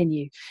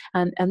continue.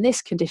 And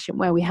this condition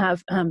where we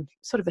have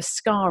sort of a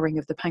scarring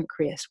of the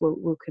pancreas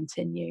will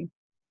continue.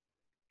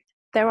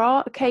 There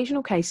are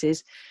occasional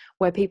cases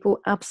where people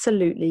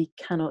absolutely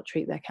cannot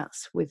treat their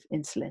cats with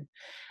insulin.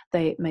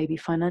 They may be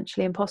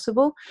financially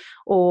impossible,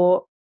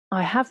 or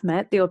I have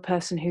met the odd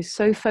person who's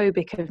so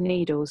phobic of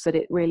needles that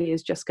it really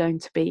is just going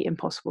to be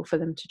impossible for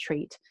them to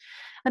treat.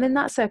 And in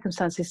that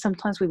circumstances,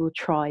 sometimes we will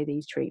try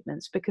these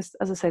treatments because,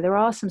 as I say, there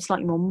are some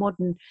slightly more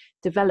modern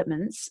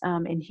developments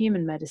in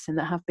human medicine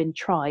that have been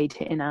tried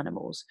in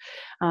animals.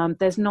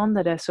 There's none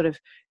that are sort of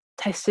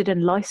tested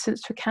and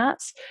licensed for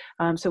cats,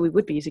 so we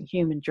would be using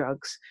human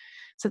drugs.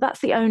 So that's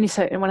the only,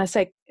 and when I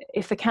say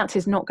if the cat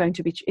is not going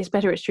to be, it's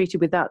better it's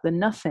treated with that than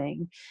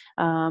nothing.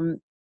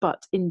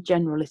 But in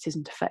general, it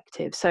isn't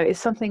effective. So it's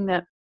something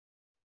that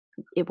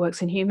it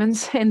works in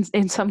humans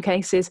in some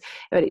cases,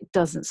 but it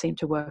doesn't seem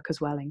to work as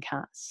well in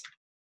cats.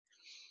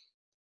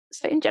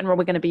 So in general,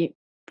 we're going to be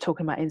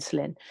talking about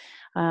insulin,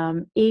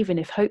 even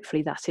if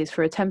hopefully that is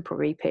for a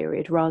temporary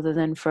period rather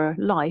than for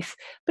life.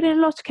 But in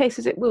a lot of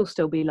cases, it will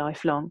still be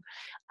lifelong.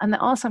 And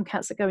there are some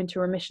cats that go into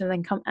remission and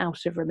then come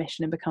out of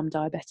remission and become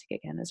diabetic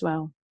again as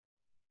well.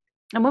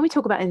 And when we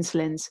talk about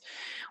insulins,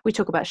 we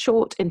talk about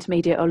short,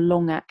 intermediate, or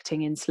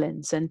long-acting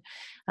insulins. And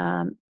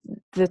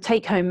the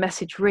take-home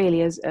message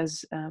really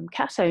as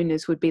cat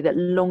owners would be that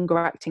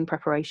longer-acting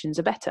preparations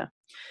are better.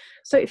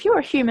 So if you're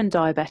a human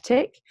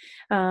diabetic,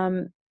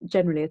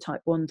 generally a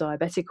type 1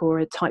 diabetic or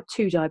a type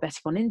 2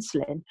 diabetic on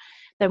insulin,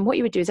 then what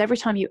you would do is every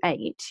time you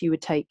ate, you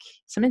would take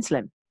some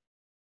insulin.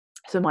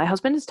 So my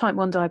husband is type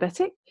 1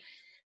 diabetic.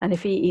 And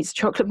if he eats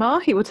chocolate bar,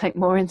 he will take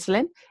more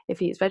insulin. If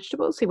he eats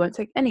vegetables, he won't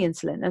take any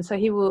insulin. And so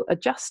he will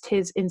adjust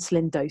his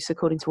insulin dose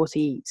according to what he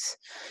eats.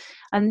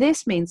 And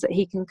this means that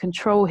he can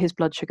control his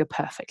blood sugar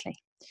perfectly.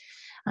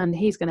 And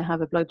he's going to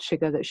have a blood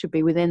sugar that should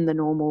be within the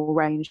normal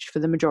range for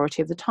the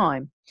majority of the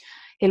time.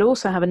 He'll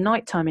also have a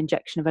nighttime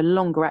injection of a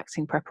longer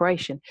acting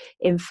preparation.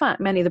 In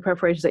fact, many of the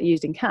preparations that are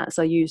used in cats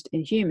are used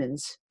in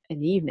humans in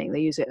the evening.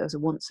 They use it as a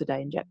once a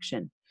day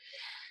injection.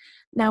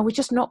 Now, we're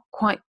just not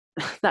quite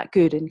that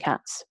good in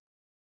cats.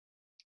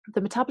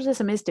 The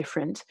metabolism is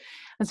different.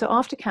 And so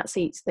after cats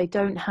eat, they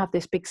don't have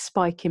this big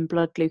spike in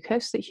blood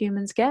glucose that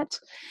humans get.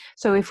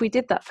 So if we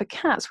did that for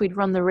cats, we'd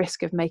run the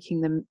risk of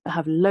making them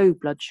have low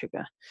blood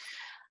sugar.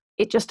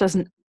 It just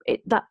doesn't,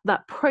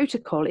 that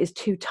protocol is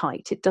too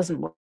tight. It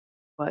doesn't work.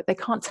 They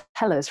can't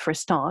tell us for a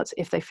start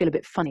if they feel a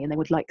bit funny and they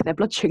would like their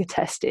blood sugar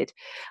tested.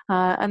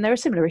 And there are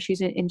similar issues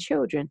in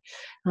children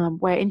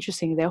where,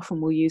 interestingly, they often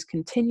will use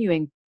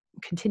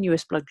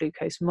continuous blood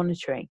glucose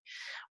monitoring,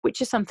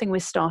 which is something we're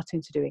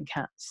starting to do in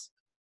cats.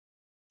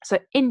 So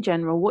in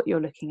general, what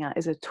you're looking at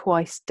is a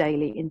twice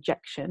daily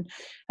injection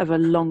of a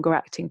longer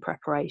acting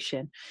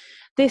preparation.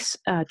 This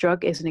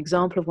drug is an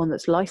example of one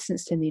that's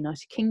licensed in the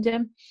United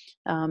Kingdom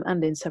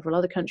and in several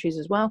other countries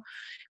as well,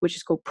 which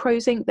is called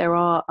Prozinc. There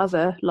are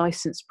other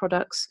licensed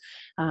products,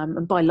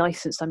 and by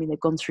licensed, I mean they've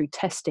gone through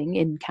testing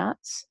in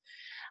cats.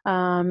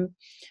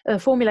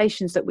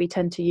 Formulations that we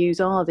tend to use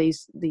are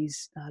these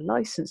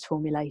licensed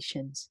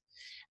formulations.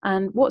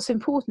 And what's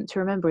important to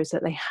remember is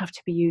that they have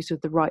to be used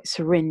with the right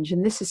syringe.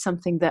 And this is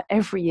something that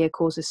every year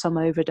causes some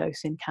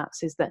overdose in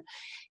cats, is that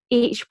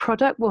each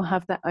product will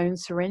have their own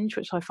syringe,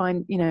 which I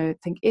find,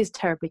 think is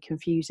terribly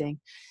confusing.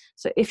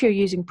 So if you're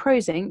using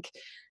Prozinc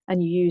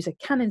and you use a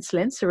can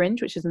insulin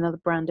syringe, which is another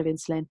brand of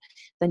insulin,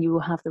 then you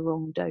will have the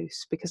wrong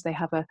dose, because they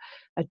have a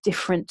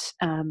different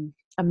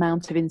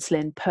amount of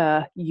insulin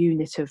per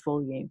unit of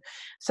volume.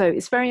 So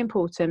it's very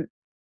important,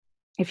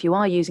 if you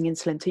are using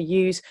insulin, to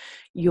use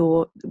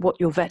what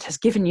your vet has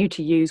given you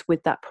to use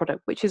with that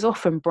product, which is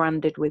often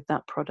branded with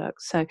that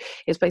product. So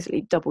it's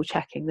basically double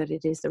checking that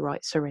it is the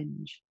right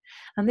syringe.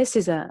 And this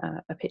is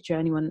a picture.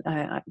 Anyone,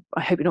 I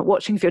hope you're not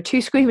watching if you're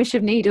too squeamish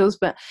of needles,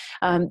 but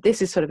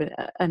this is sort of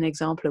an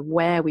example of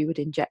where we would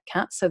inject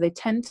cats. So they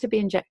tend to be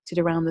injected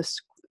around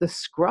the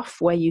scruff,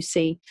 where you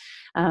see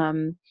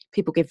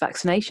people give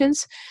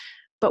vaccinations.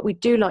 But we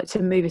do like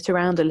to move it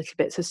around a little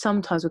bit. So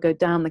sometimes we'll go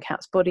down the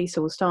cat's body.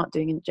 So we'll start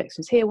doing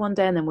injections here one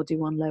day, and then we'll do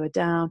one lower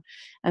down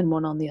and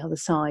one on the other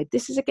side.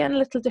 This is, again, a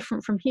little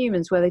different from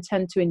humans, where they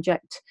tend to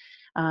inject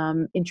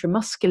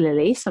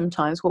intramuscularly.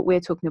 Sometimes what we're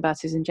talking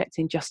about is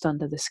injecting just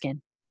under the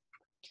skin.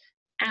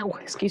 Ow,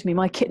 excuse me,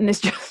 my kitten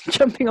is just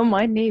jumping on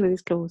my knee with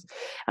his claws.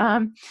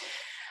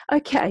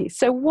 Okay,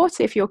 so what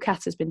if your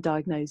cat has been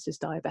diagnosed as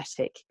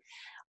diabetic?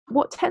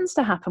 What tends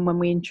to happen when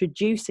we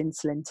introduce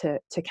insulin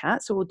to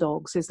cats or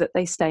dogs is that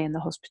they stay in the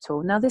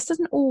hospital. Now, this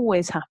doesn't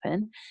always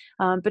happen,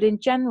 but in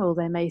general,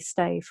 they may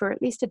stay for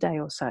at least a day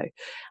or so.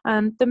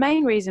 The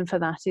main reason for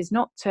that is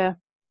not to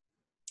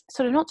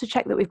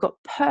check that we've got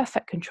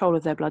perfect control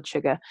of their blood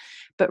sugar,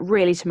 but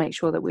really to make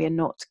sure that we are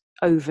not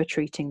over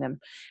treating them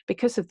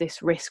because of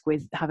this risk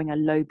with having a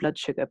low blood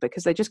sugar,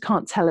 because they just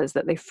can't tell us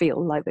that they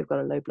feel like they've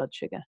got a low blood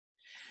sugar.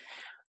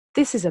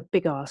 This is a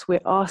big ask.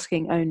 We're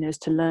asking owners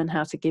to learn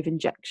how to give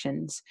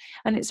injections.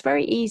 And it's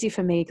very easy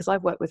for me, because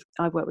I've worked with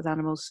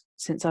animals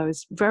since I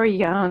was very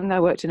young. I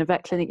worked in a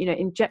vet clinic.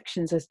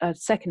 Injections are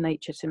second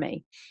nature to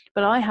me.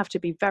 But I have to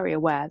be very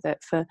aware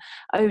that for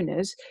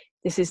owners,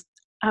 this is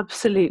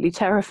absolutely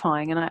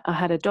terrifying. And I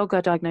had a dog I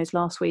diagnosed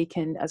last week,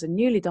 and as a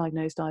newly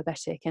diagnosed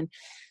diabetic, and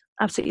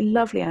absolutely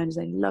lovely owners.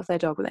 They love their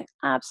dog,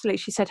 but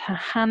she said her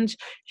hand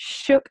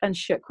shook and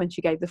shook when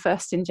she gave the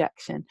first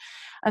injection.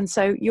 And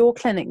so your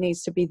clinic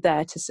needs to be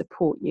there to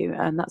support you.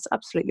 And that's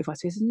absolutely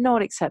vital. It's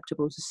not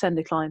acceptable to send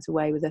a client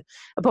away with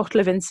a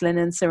bottle of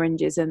insulin and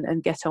syringes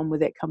and get on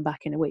with it, come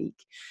back in a week.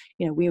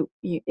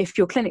 If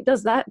your clinic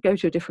does that, go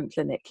to a different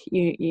clinic.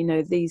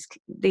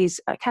 These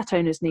cat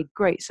owners need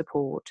great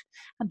support,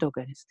 and dog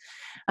owners.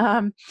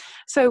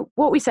 So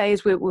what we say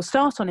is we'll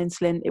start on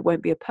insulin. It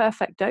won't be a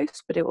perfect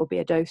dose, but it will be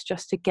a dose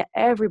just to get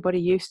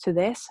everybody used to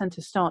this and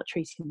to start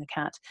treating the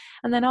cat.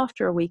 And then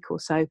after a week or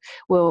so,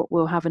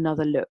 we'll have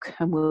another look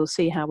and we'll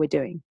see how we're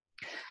doing.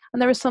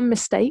 And there are some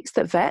mistakes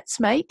that vets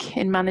make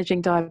in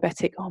managing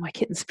diabetic. Oh, my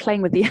kitten's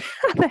playing with the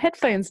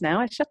headphones now.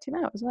 I shut him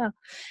out as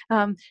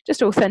well.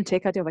 Just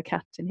authentic. I do have a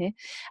cat in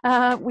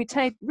here. We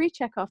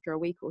recheck after a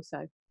week or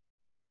so,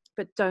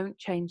 but don't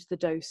change the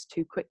dose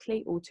too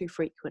quickly or too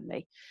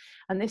frequently.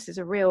 And this is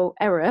a real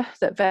error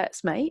that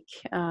vets make.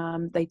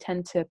 They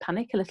tend to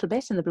panic a little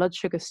bit, and the blood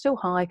sugar's still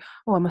high.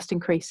 Oh, I must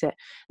increase it.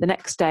 The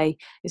next day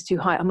is too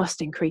high. I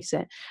must increase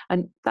it.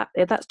 And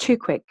that's too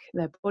quick.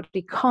 Their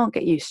body can't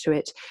get used to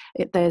it.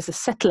 There's a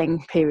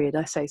settling period,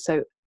 I say.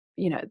 So,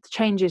 the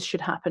changes should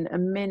happen.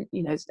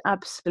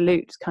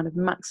 Absolute kind of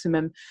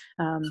maximum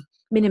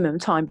minimum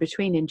time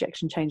between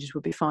injection changes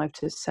would be 5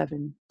 to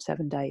 7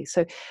 days.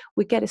 So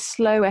we get a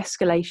slow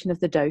escalation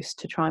of the dose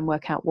to try and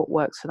work out what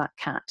works for that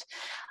cat.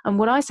 And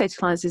what I say to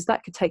clients is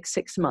that could take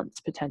 6 months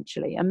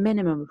potentially, a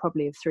minimum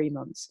probably of 3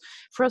 months,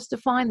 for us to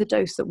find the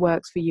dose that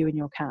works for you and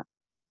your cat.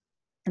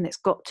 And it's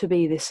got to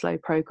be this slow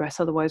progress.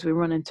 Otherwise we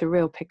run into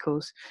real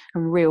pickles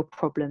and real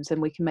problems, and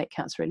we can make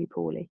cats really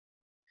poorly.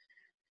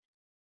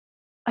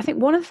 I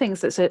think one of the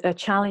things that's a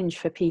challenge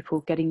for people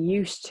getting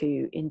used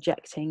to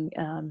injecting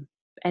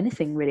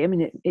anything really, I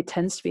mean, it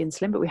tends to be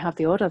insulin, but we have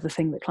the odd other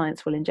thing that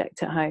clients will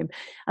inject at home.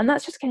 And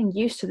that's just getting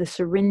used to the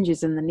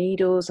syringes and the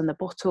needles and the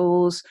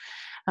bottles.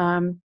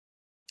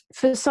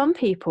 For some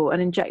people,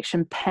 an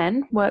injection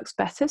pen works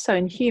better. So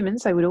in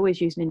humans, they would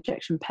always use an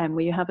injection pen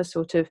where you have a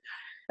sort of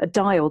a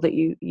dial that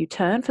you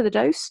turn for the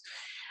dose.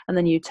 And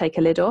then you take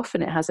a lid off,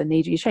 and it has a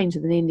needle. You change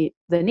the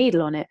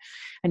needle on it,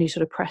 and you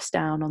sort of press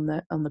down on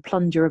the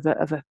plunger of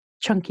a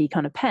chunky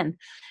kind of pen.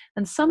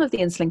 And some of the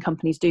insulin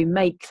companies do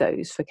make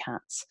those for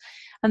cats,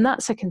 and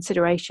that's a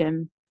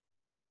consideration,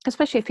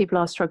 especially if people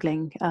are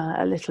struggling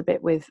a little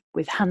bit with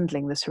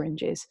handling the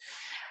syringes.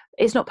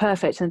 It's not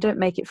perfect, and don't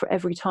make it for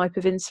every type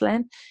of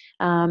insulin,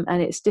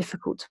 and it's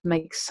difficult to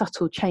make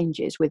subtle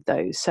changes with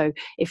those. So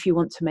if you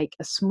want to make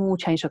a small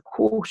change, a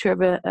quarter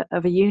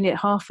of a unit,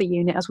 half a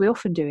unit, as we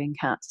often do in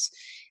cats,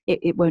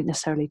 it won't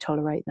necessarily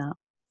tolerate that.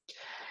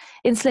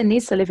 Insulin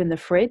needs to live in the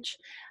fridge,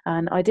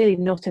 and ideally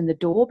not in the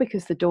door,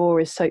 because the door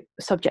is so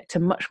subject to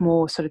much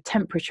more sort of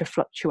temperature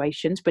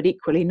fluctuations, but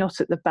equally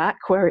not at the back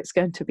where it's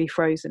going to be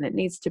frozen. It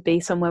needs to be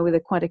somewhere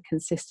with quite a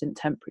consistent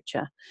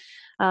temperature.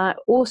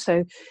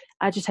 Also,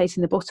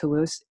 agitating the bottle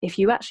was, if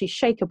you actually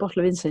shake a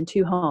bottle of insulin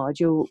too hard,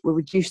 will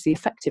reduce the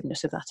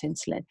effectiveness of that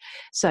insulin.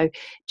 So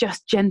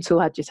just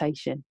gentle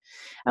agitation.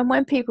 And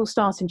when people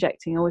start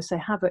injecting, I always say,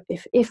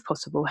 if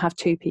possible, have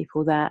 2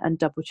 people there and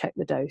double check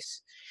the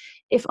dose.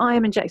 If I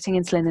am injecting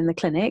insulin in the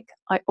clinic,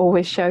 I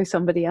always show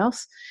somebody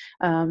else.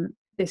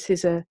 This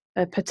is a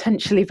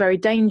potentially very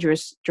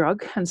dangerous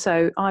drug. And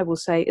so I will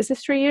say, is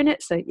this 3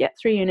 units? So yeah,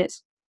 3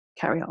 units,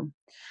 carry on.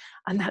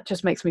 And that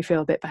just makes me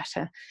feel a bit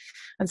better.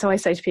 And so I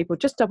say to people,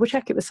 just double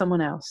check it with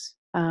someone else.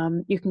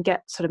 You can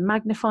get sort of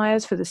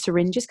magnifiers for the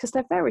syringes because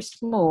they're very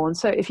small. And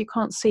so if you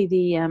can't see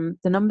the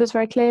numbers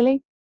very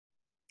clearly,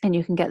 and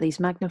you can get these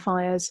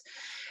magnifiers.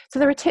 So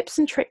there are tips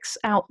and tricks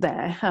out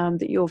there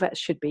that your vets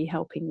should be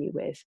helping you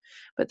with.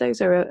 But those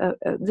are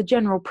the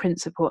general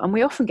principle. And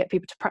we often get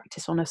people to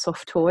practice on a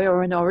soft toy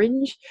or an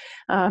orange,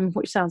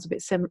 which sounds a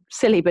bit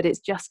silly, but it's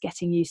just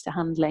getting used to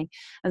handling.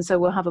 And so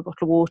we'll have a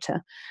bottle of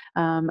water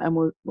and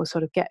we'll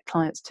sort of get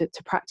clients to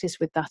practice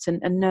with that.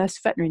 And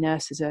veterinary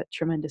nurses are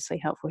tremendously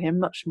helpful here,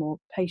 much more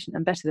patient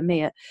and better than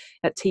me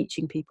at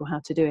teaching people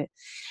how to do it.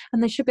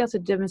 And they should be able to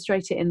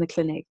demonstrate it in the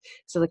clinic.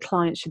 So the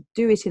client should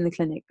do it in the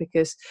clinic,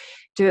 because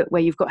do it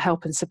where you've got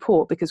help and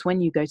support, because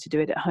when you go to do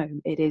it at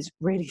home, it is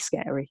really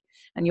scary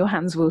and your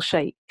hands will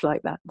shake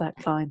like that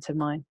client of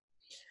mine.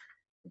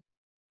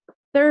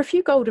 There are a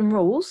few golden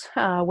rules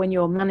when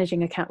you're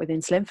managing a cat with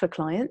insulin for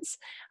clients.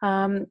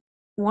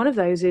 One of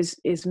those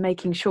is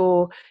making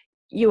sure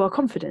you are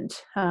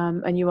confident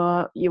and you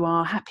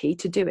are happy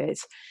to do it.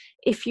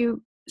 If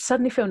you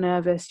suddenly feel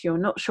nervous, you're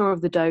not sure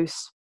of the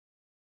dose,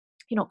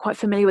 you're not quite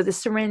familiar with the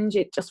syringe,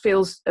 it just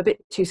feels a bit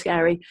too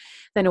scary,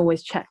 then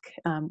always check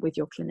with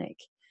your clinic.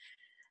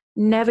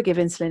 Never give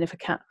insulin if a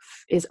cat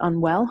is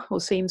unwell or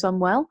seems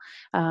unwell.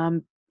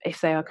 If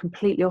they are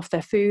completely off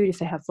their food, if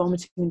they have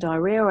vomiting and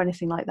diarrhea or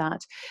anything like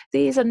that.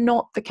 These are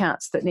not the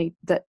cats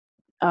that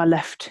are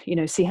left,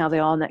 see how they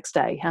are next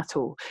day at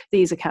all.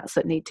 These are cats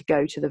that need to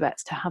go to the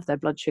vets to have their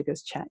blood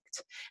sugars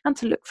checked and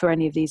to look for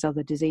any of these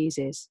other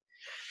diseases.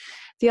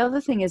 The other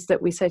thing is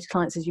that we say to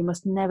clients is you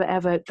must never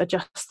ever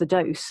adjust the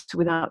dose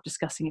without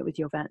discussing it with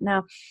your vet.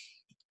 Now,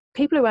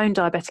 people who own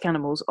diabetic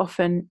animals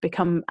often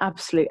become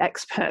absolute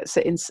experts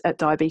at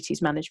diabetes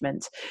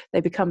management.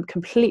 They become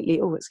completely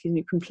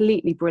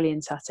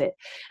brilliant at it,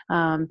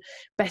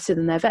 better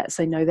than their vets.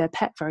 They know their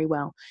pet very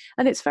well.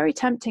 And it's very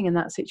tempting in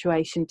that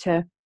situation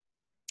to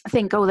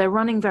think, oh, they're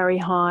running very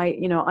high,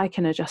 I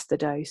can adjust the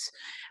dose.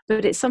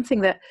 But it's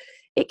something that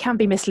it can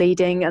be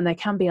misleading, and there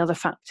can be other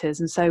factors.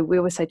 And so we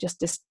always say,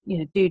 just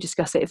do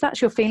discuss it. If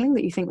that's your feeling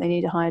that you think they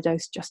need a higher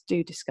dose, just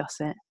do discuss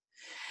it.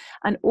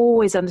 And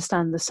always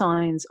understand the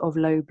signs of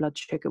low blood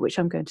sugar, which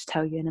I'm going to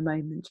tell you in a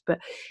moment. But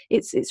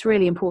it's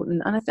really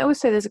important. And I always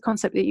say there's a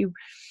concept that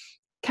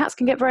cats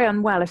can get very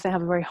unwell if they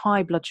have a very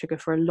high blood sugar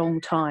for a long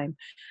time,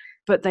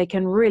 but they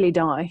can really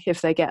die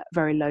if they get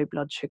very low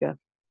blood sugar.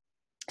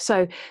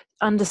 So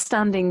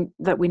understanding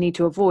that we need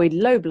to avoid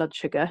low blood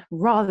sugar I'd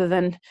rather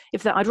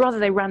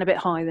they ran a bit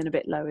high than a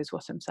bit low is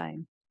what I'm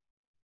saying,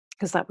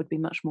 because that would be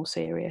much more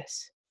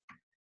serious.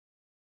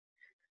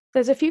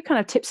 There's a few kind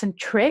of tips and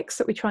tricks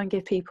that we try and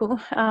give people.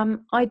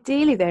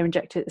 Ideally, they're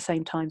injected at the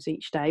same times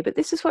each day, but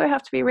this is where we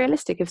have to be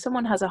realistic. If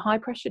someone has a high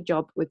pressure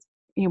job with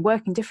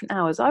working different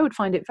hours, I would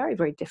find it very,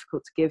 very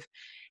difficult to give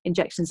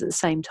injections at the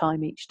same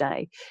time each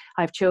day.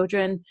 I have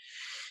children,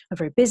 I'm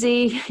very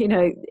busy,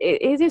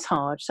 it is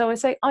hard. So I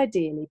say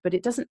ideally, but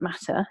it doesn't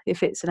matter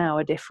if it's an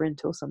hour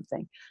different or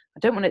something. I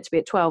don't want it to be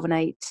at 12 and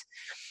 8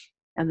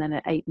 and then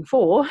at 8 and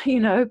 4,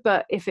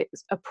 but if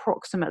it's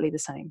approximately the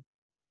same.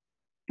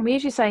 And we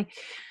usually say,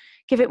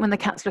 give it when the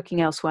cat's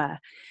looking elsewhere.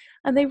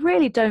 And they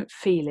really don't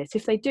feel it.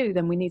 If they do,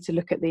 then we need to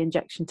look at the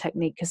injection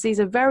technique, because these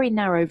are very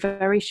narrow,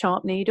 very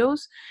sharp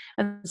needles.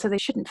 And so they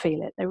shouldn't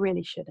feel it. They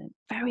really shouldn't.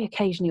 Very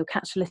occasionally you'll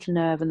catch a little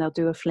nerve and they'll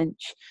do a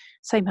flinch.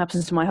 Same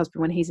happens to my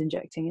husband when he's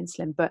injecting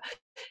insulin, but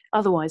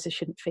otherwise they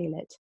shouldn't feel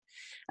it.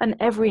 And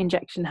every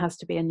injection has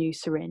to be a new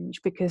syringe,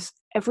 because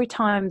every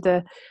time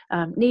the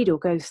needle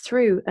goes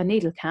through a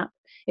needle cap,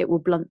 it will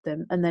blunt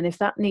them. And then if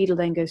that needle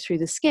then goes through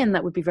the skin,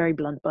 that would be very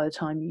blunt by the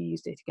time you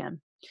used it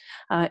again.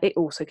 It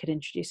also could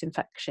introduce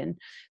infection.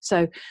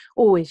 So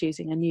always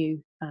using a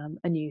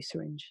new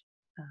syringe,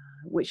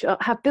 which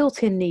have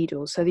built-in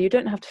needles, so that you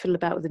don't have to fiddle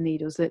about with the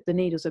needles. The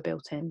needles are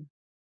built in.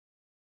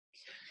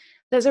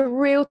 There's a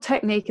real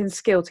technique and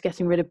skill to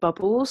getting rid of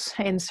bubbles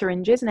in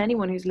syringes, and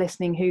anyone who's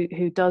listening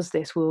who does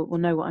this will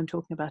know what I'm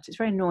talking about. It's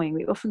very annoying.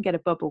 We often get a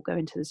bubble go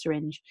into the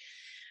syringe.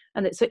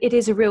 And it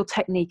is a real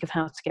technique of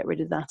how to get rid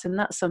of that. And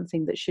that's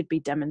something that should be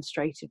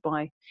demonstrated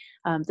by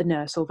the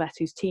nurse or vet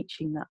who's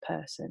teaching that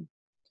person.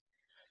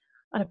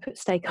 And I put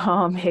stay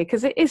calm here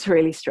because it is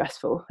really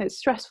stressful. It's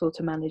stressful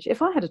to manage.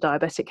 If I had a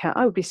diabetic cat,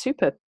 I would be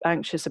super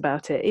anxious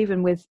about it.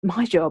 Even with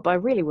my job, I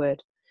really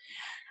would.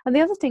 And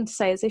the other thing to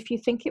say is if you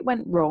think it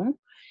went wrong,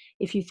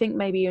 if you think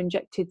maybe you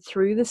injected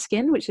through the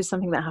skin, which is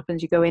something that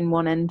happens, you go in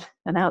one end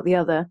and out the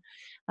other,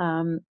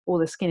 or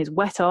the skin is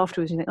wet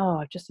afterwards, you think, oh,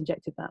 I've just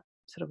injected that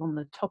sort of on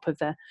the top of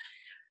there.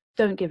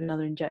 Don't give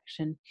another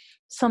injection.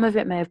 Some of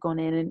it may have gone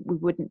in and we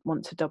wouldn't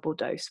want to double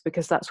dose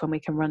because that's when we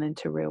can run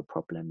into real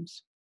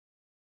problems.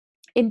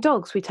 In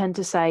dogs, we tend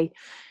to say,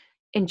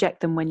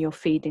 inject them when you're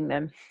feeding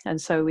them.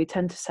 And so we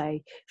tend to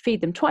say,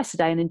 feed them twice a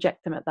day and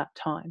inject them at that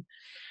time.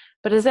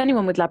 But as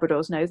anyone with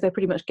Labradors knows, they're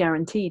pretty much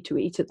guaranteed to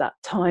eat at that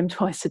time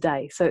twice a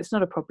day. So it's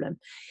not a problem.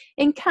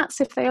 In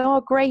cats, if they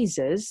are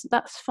grazers,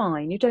 that's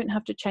fine. You don't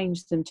have to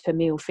change them to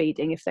meal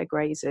feeding if they're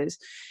grazers.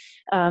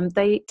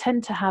 They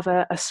tend to have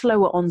a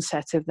slower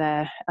onset of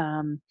their,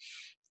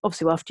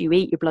 obviously after you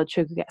eat, your blood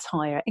sugar gets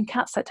higher. In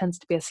cats, that tends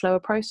to be a slower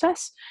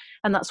process.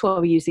 And that's why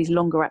we use these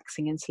longer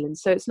acting insulins.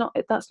 So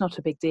that's not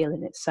a big deal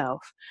in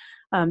itself.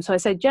 So I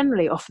say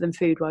generally offer them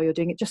food while you're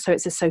doing it, just so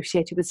it's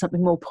associated with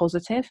something more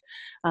positive.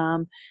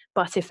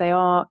 But if they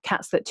are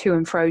cats that to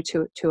and fro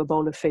to a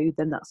bowl of food,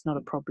 then that's not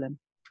a problem.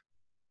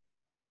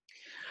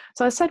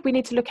 So I said we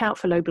need to look out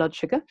for low blood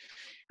sugar,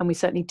 and we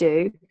certainly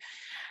do.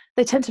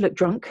 They tend to look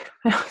drunk.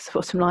 That's the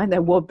bottom line.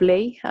 They're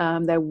wobbly,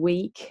 they're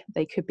weak.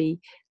 They could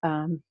be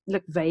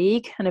look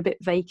vague and a bit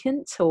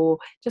vacant, or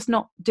just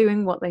not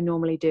doing what they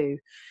normally do.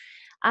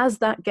 As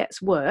that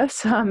gets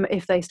worse,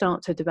 if they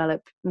start to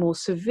develop more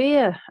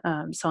severe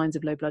signs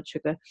of low blood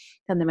sugar,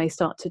 then they may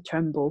start to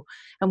tremble.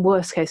 And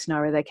worst case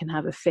scenario, they can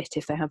have a fit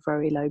if they have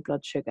very low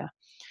blood sugar.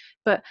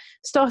 But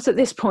start at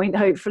this point,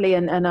 hopefully,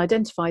 and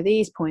identify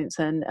these points,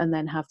 and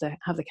then have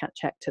the cat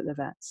checked at the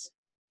vets.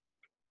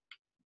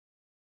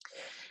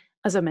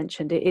 As I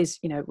mentioned, it is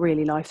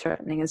really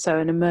life-threatening, and so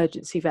an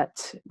emergency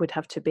vet would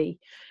have to be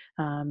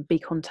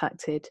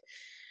contacted.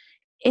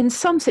 In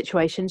some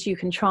situations, you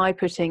can try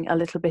putting a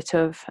little bit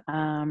of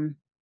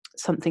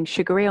something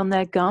sugary on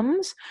their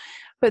gums,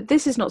 but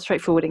this is not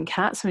straightforward in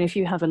cats. I mean, if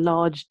you have a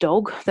large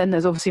dog, then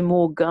there's obviously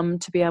more gum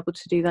to be able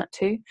to do that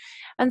too.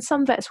 And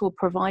some vets will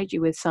provide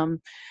you with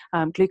some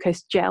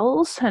glucose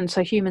gels, and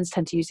so humans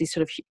tend to use these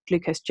sort of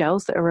glucose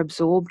gels that are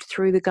absorbed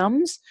through the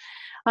gums.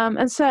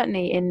 And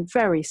certainly in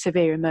very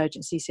severe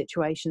emergency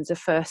situations, a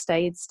first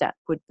aid step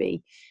would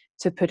be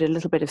to put a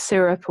little bit of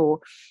syrup or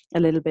a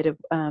little bit of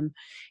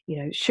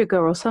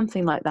sugar or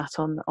something like that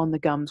on the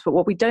gums. But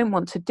what we don't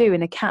want to do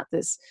in a cat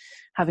that's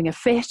having a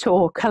fit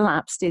or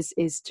collapsed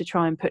is to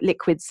try and put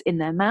liquids in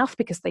their mouth,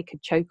 because they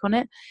could choke on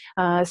it.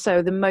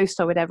 So the most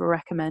I would ever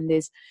recommend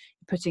is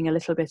putting a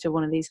little bit of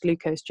one of these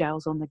glucose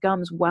gels on the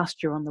gums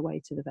whilst you're on the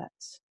way to the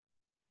vets.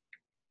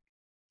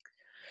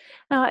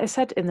 Now, I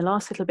said in the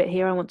last little bit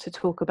here, I want to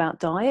talk about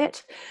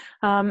diet.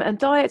 And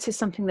diet is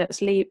something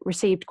that's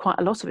received quite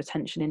a lot of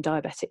attention in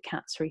diabetic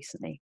cats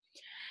recently.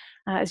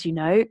 As you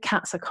know,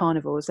 cats are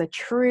carnivores. They're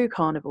true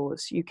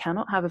carnivores. You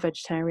cannot have a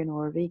vegetarian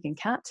or a vegan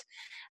cat.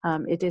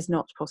 It is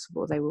not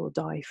possible. They will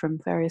die from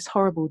various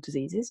horrible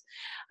diseases.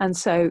 And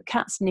so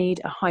cats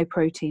need a high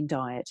protein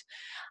diet.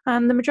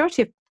 And the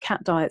majority of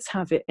cat diets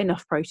have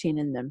enough protein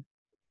in them.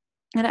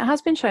 And it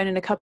has been shown in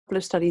a couple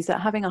of studies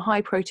that having a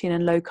high protein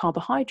and low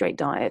carbohydrate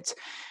diet,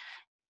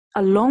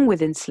 along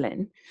with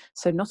insulin,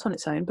 so not on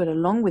its own, but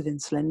along with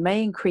insulin,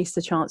 may increase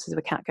the chances of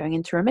a cat going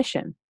into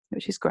remission,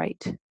 which is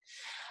great.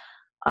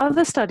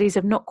 Other studies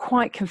have not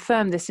quite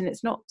confirmed this, and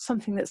it's not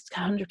something that's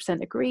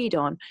 100% agreed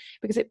on,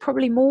 because it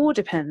probably more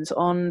depends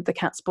on the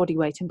cat's body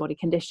weight and body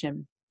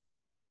condition.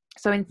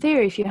 So in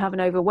theory, if you have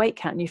an overweight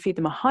cat and you feed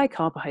them a high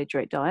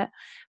carbohydrate diet,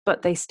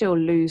 but they still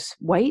lose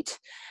weight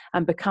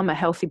and become a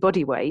healthy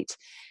body weight,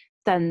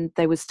 then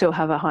they would still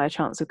have a higher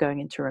chance of going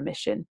into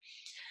remission.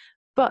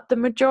 But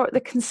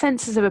the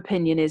consensus of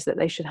opinion is that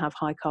they should have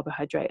high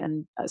carbohydrate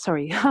and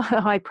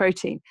high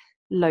protein,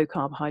 low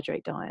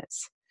carbohydrate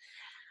diets.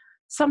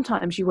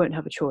 Sometimes you won't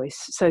have a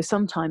choice. So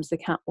sometimes the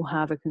cat will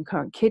have a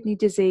concurrent kidney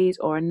disease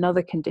or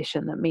another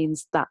condition that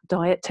means that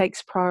diet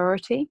takes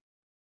priority.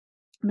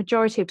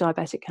 Majority of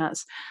diabetic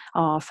cats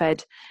are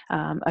fed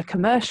a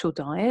commercial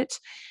diet.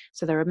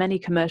 So there are many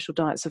commercial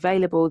diets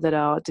available that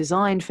are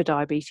designed for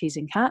diabetes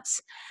in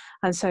cats.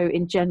 And so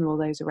in general,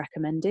 those are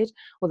recommended,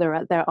 or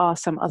there are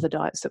some other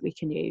diets that we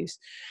can use.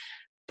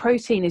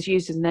 Protein is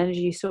used as an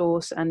energy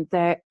source, and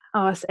there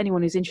are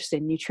anyone who's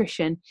interested in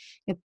nutrition,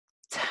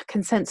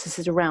 consensus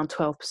is around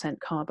 12%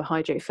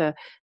 carbohydrate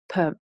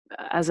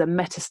as a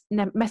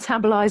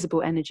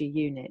metabolizable energy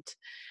unit.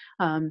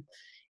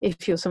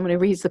 If you're someone who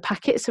reads the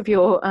packets of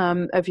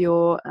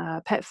your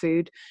pet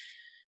food,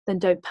 then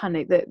don't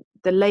panic.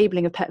 The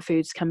labeling of pet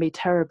foods can be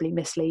terribly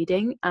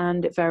misleading,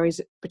 and it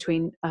varies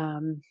between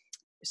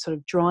sort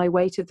of dry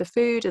weight of the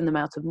food and the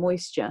amount of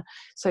moisture.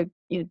 So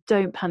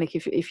don't panic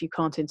if you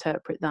can't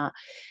interpret that.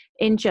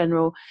 In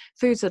general,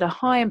 foods that are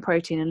high in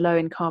protein and low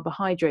in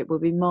carbohydrate will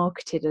be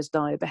marketed as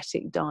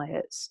diabetic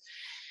diets.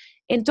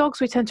 In dogs,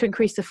 we tend to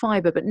increase the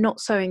fibre, but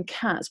not so in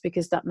cats,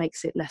 because that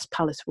makes it less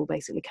palatable.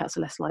 Basically, cats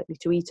are less likely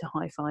to eat a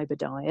high fibre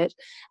diet,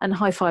 and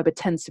high fibre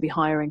tends to be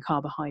higher in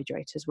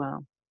carbohydrate as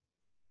well.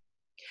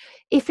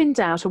 If in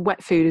doubt, a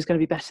wet food is going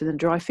to be better than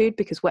dry food,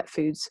 because wet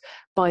foods,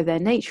 by their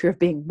nature of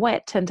being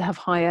wet, tend to have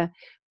higher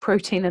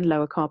protein and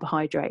lower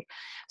carbohydrate.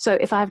 So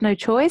if I have no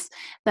choice,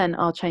 then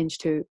I'll change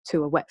to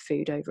a wet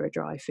food over a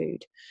dry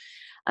food.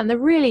 And the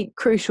really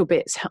crucial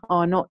bits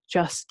are not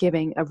just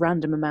giving a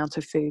random amount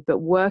of food, but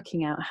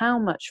working out how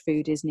much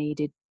food is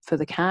needed for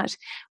the cat,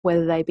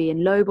 whether they be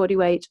in low body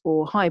weight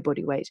or high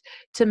body weight,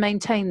 to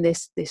maintain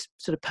this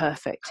sort of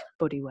perfect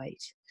body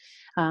weight.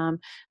 And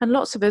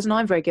lots of us, and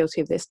I'm very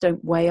guilty of this,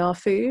 don't weigh our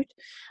food.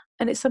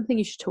 And it's something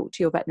you should talk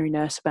to your veterinary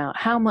nurse about.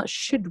 How much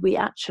should we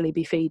actually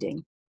be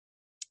feeding?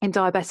 In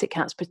diabetic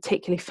cats,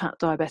 particularly fat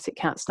diabetic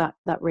cats, that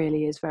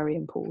really is very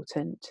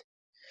important.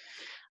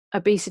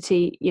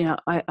 Obesity,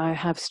 I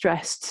have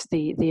stressed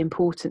the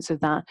importance of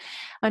that.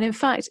 And in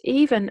fact,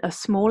 even a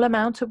small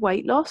amount of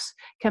weight loss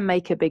can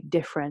make a big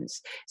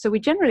difference. So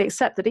we generally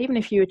accept that even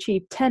if you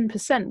achieve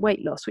 10%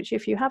 weight loss, which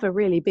if you have a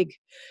really big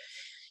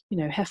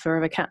heifer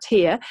of a cat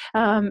here,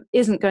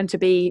 isn't going to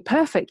be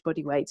perfect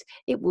body weight,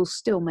 it will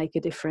still make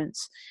a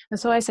difference. And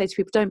so I say to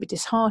people, don't be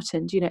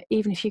disheartened.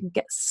 Even if you can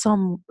get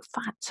some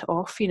fat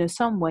off,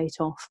 some weight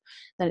off,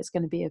 then it's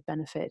going to be of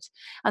benefit.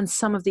 And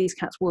some of these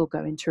cats will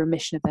go into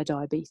remission of their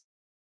diabetes.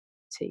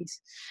 And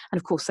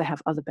of course, they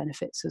have other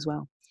benefits as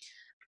well.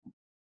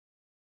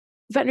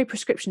 Veterinary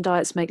prescription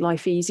diets make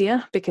life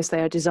easier because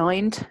they are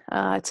designed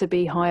to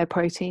be higher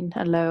protein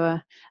and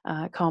lower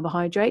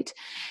carbohydrate.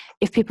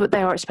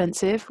 They are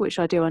expensive, which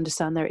I do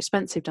understand, they're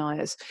expensive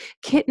diets.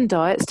 Kitten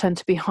diets tend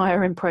to be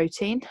higher in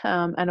protein,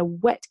 and a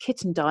wet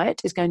kitten diet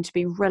is going to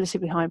be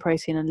relatively high in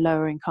protein and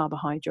lower in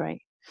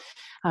carbohydrate.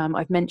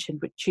 I've mentioned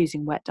with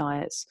choosing wet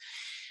diets.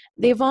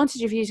 The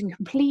advantage of using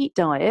complete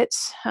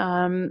diets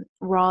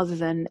rather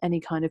than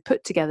any kind of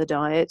put together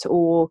diet,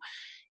 or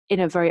in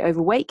a very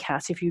overweight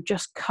cat, if you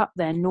just cut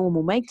their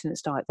normal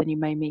maintenance diet, then you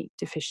may meet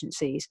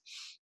deficiencies.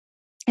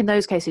 In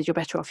those cases, you're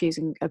better off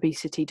using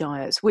obesity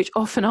diets, which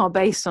often are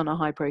based on a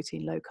high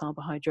protein, low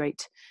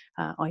carbohydrate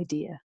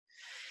idea.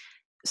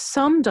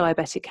 Some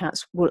diabetic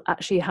cats will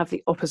actually have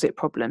the opposite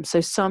problem. So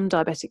some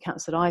diabetic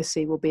cats that I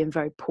see will be in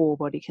very poor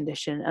body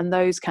condition, and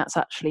those cats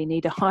actually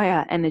need a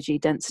higher energy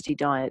density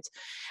diet.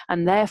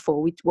 And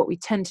therefore, what we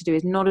tend to do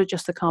is not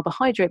adjust the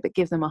carbohydrate, but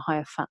give them a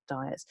higher fat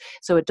diet.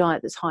 So a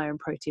diet that's higher in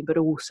protein, but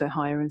also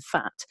higher in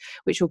fat,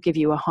 which will give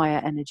you a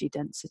higher energy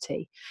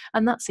density.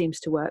 And that seems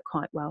to work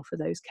quite well for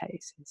those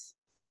cases.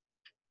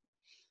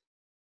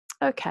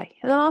 Okay,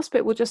 the last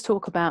bit we'll just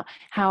talk about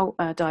how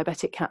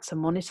diabetic cats are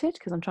monitored,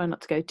 because I'm trying not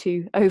to go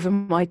too over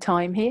my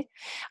time here.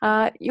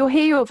 You'll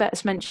hear your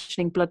vets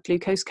mentioning blood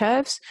glucose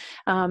curves,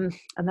 and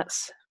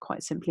that's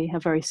quite simply a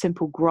very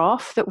simple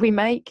graph that we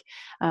make,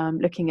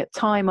 looking at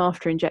time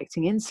after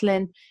injecting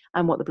insulin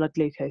and what the blood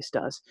glucose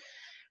does.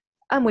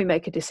 And we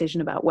make a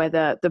decision about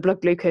whether the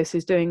blood glucose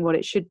is doing what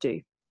it should do.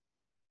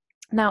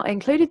 Now, I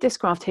included this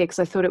graph here because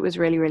I thought it was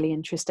really, really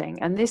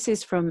interesting. And this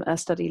is from a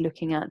study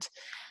looking at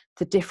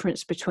the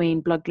difference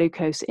between blood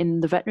glucose in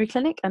the veterinary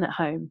clinic and at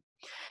home.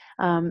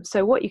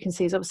 So what you can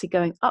see is obviously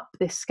going up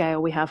this scale,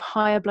 we have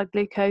higher blood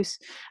glucose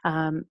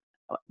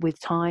with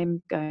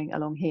time going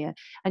along here.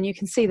 And you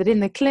can see that in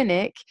the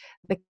clinic,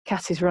 the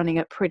cat is running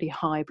at pretty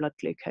high blood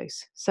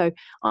glucose. So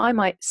I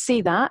might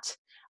see that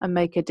and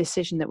make a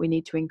decision that we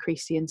need to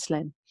increase the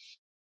insulin.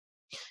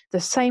 The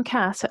same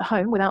cat at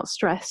home without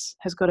stress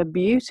has got a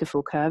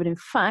beautiful curve, and in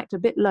fact, a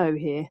bit low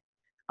here.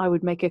 I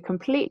would make a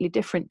completely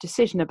different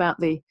decision about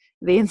the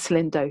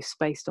insulin dose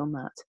based on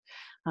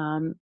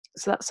that.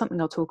 So that's something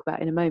I'll talk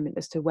about in a moment,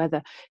 as to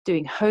whether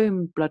doing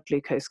home blood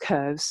glucose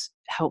curves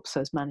helps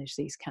us manage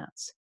these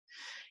cats.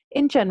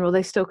 In general,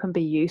 they still can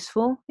be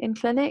useful in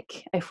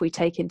clinic if we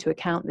take into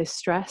account this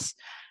stress,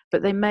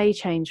 but they may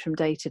change from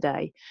day to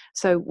day.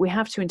 So we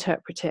have to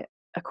interpret it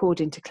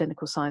according to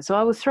clinical science. So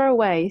I will throw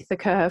away the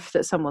curve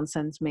that someone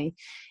sends me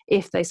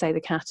if they say the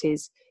cat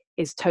is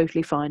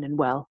totally fine and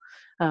well,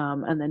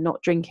 and they're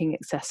not drinking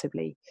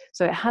excessively.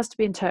 So it has to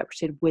be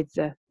interpreted with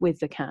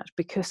the cat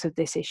because of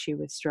this issue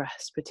with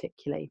stress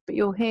particularly. But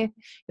you'll hear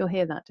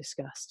that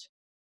discussed.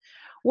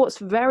 What's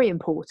very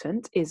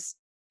important is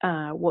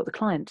what the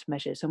client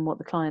measures and what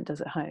the client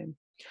does at home.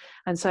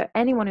 And so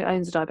anyone who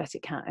owns a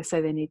diabetic cat, I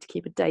say they need to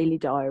keep a daily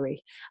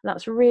diary. And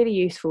that's really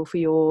useful for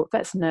your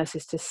vets and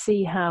nurses to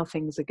see how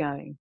things are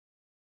going.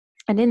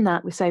 And in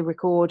that, we say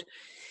record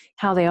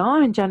how they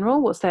are in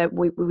general.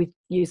 We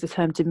use the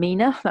term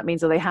demeanor. That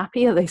means, are they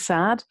happy? Are they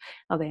sad?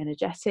 Are they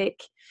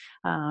energetic?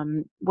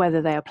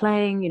 Whether they are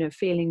playing,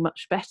 feeling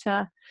much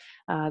better.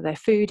 Their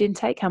food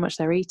intake, how much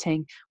they're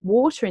eating.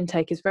 Water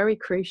intake is very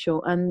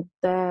crucial, and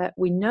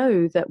we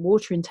know that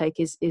water intake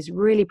is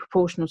really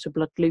proportional to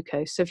blood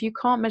glucose. So if you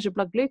can't measure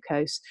blood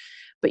glucose,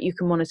 but you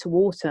can monitor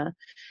water,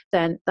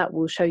 then that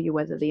will show you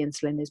whether the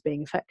insulin is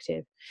being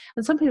effective.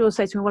 And some people will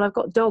say to me, well, I've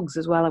got dogs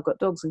as well. I've got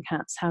dogs and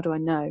cats. How do I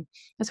know?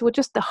 I said, well,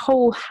 just the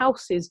whole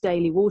house's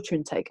daily water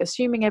intake,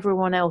 assuming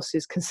everyone else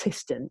is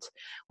consistent,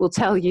 will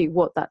tell you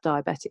what that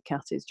diabetic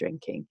cat is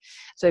drinking.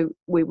 So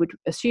we would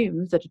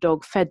assume that a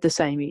dog fed the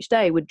same each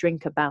day would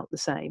drink about the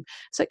same.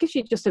 So it gives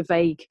you just a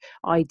vague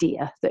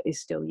idea that is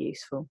still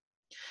useful.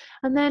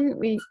 And then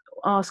we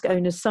ask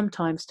owners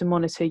sometimes to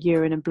monitor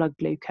urine and blood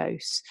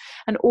glucose,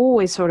 and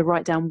always sort of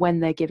write down when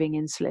they're giving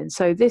insulin.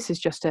 So this is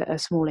just a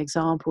small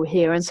example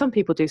here. And some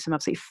people do some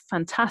absolutely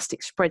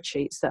fantastic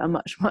spreadsheets that are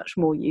much, much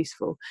more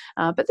useful.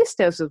 But this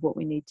tells us what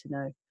we need to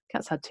know.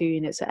 Cats had 2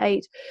 units at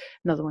 8,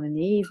 another one in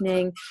the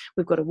evening.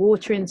 We've got a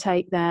water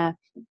intake there.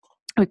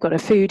 We've got a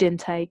food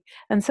intake.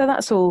 And so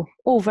that's all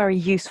very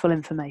useful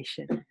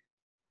information.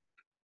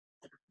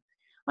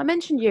 I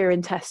mentioned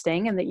urine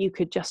testing and that you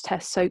could just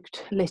test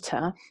soaked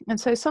litter. And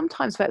so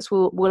sometimes vets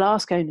will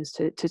ask owners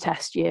to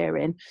test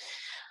urine.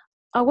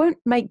 I won't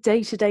make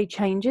day-to-day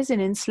changes in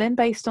insulin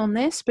based on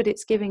this, but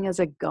it's giving us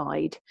a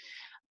guide.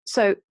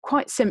 So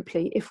quite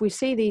simply, if we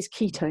see these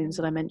ketones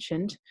that I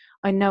mentioned,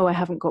 I know I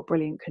haven't got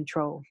brilliant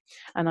control.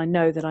 And I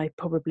know that I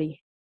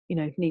probably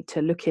need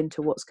to look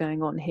into what's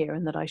going on here,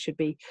 and that I should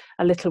be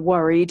a little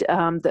worried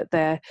that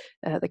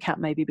the cat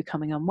may be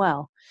becoming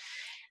unwell.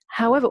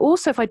 However,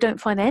 also if I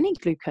don't find any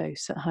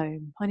glucose at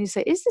home, I need to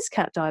say, is this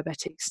cat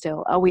diabetic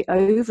still? Are we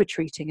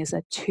over-treating? Is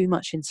there too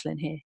much insulin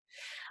here?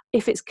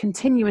 If it's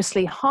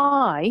continuously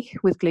high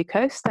with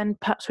glucose, then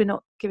perhaps we're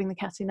not giving the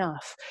cat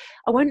enough.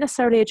 I won't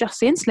necessarily adjust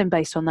the insulin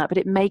based on that, but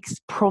it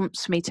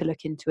prompts me to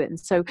look into it. And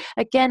so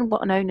again,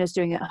 what an owner is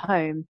doing at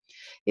home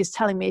is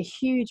telling me a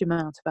huge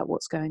amount about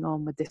what's going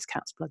on with this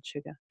cat's blood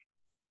sugar.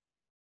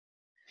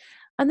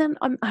 And then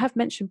I have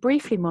mentioned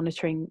briefly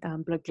monitoring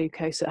blood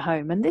glucose at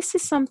home. And this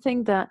is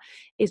something that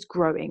is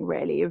growing,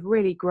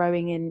 really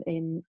growing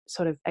in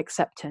sort of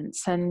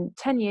acceptance. And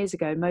 10 years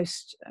ago,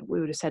 we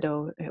would have said,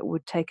 oh, it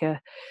would take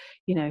an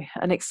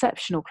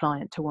exceptional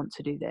client to want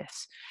to do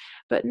this.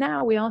 But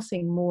now we are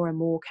seeing more and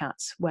more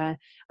cats where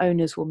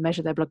owners will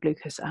measure their blood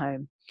glucose at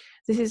home.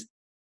 This is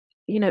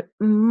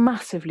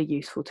massively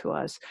useful to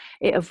us.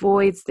 It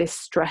avoids this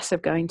stress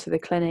of going to the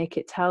clinic.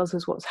 It tells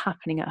us what's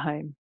happening at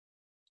home.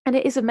 And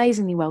it is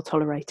amazingly well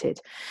tolerated.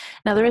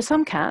 Now, there are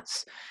some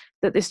cats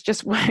that this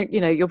just,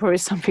 you're probably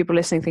some people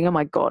listening thinking, oh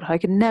my God, I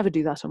could never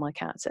do that on my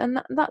cats. And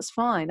that's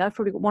fine. I've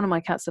probably got one of my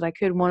cats that I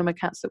could, and one of my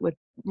cats that would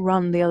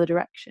run the other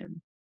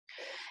direction.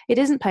 It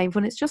isn't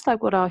painful, and it's just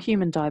like what our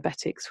human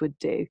diabetics would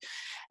do.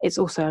 It's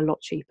also a lot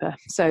cheaper.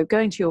 So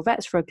going to your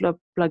vets for a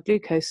blood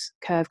glucose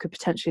curve could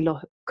potentially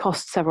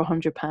cost several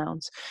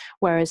 £100s,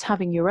 whereas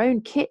having your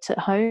own kit at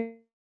home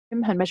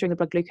and measuring the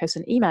blood glucose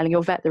and emailing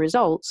your vet the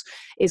results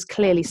is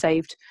clearly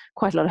saved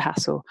quite a lot of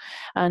hassle.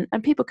 And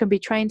people can be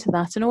trained to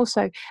that. And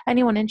also,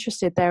 anyone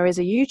interested, there is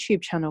a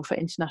YouTube channel for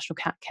International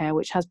Cat Care,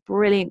 which has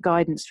brilliant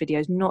guidance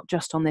videos, not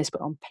just on this,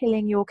 but on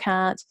pilling your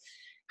cat,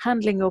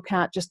 handling your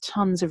cat, just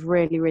tons of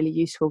really, really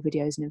useful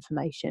videos and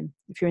information.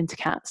 If you're into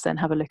cats, then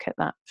have a look at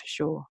that for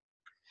sure.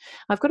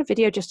 I've got a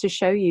video just to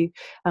show you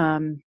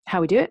how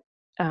we do it.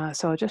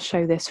 So I'll just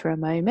show this for a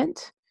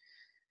moment.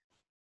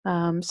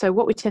 So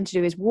what we tend to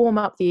do is warm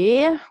up the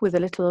ear with a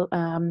little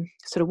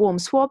sort of warm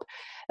swab.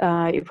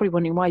 You're probably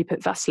wondering why you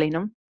put Vaseline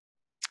on.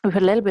 We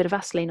put a little bit of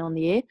Vaseline on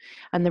the ear,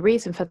 and the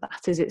reason for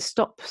that is it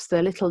stops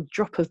the little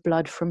drop of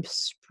blood from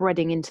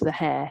spreading into the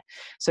hair.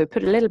 So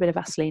put a little bit of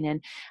Vaseline in,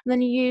 and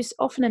then you use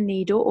often a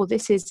needle, or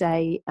this is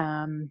a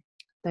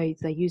they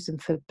use them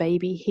for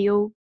baby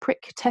heel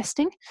prick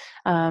testing.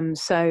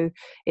 So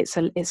it's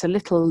a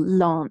little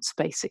lance,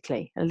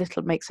 basically.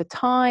 Makes a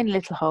tiny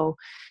little hole.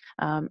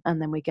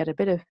 And then we get a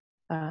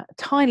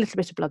tiny little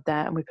bit of blood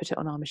there, and we put it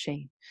on our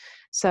machine.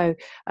 So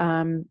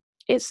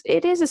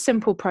it is a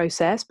simple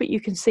process, but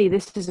you can see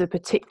this is a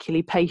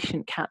particularly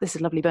patient cat. This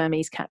is a lovely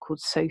Burmese cat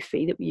called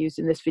Sophie that we used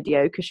in this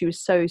video because she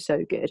was so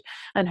good,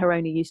 and her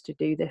owner used to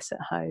do this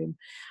at home.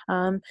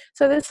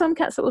 So there's some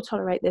cats that will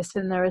tolerate this,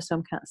 and there are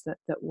some cats that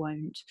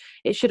won't.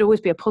 It should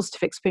always be a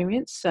positive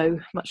experience. So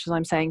much as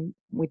I'm saying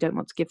we don't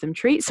want to give them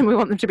treats and we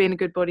want them to be in a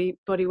good body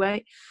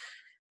weight,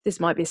 this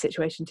might be a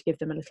situation to give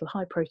them a little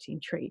high protein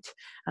treat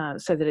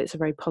so that it's a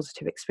very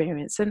positive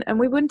experience. And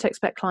we wouldn't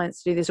expect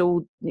clients to do this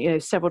all,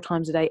 several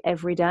times a day,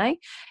 every day.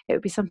 It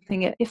would be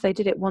something, if they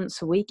did it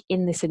once a week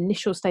in this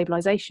initial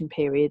stabilization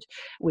period,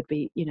 would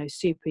be,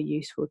 super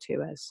useful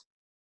to us.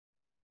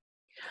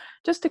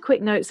 Just a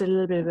quick note, it's a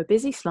little bit of a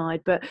busy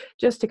slide, but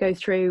just to go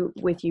through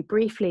with you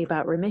briefly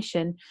about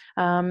remission,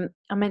 I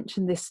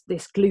mentioned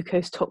this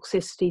glucose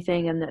toxicity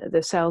thing, and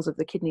the cells of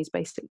the kidneys,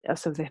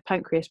 of the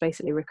pancreas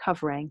basically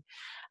recovering.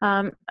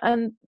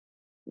 And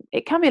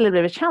it can be a little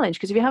bit of a challenge,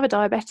 because if you have a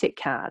diabetic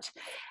cat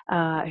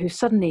who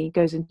suddenly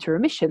goes into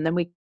remission, then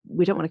we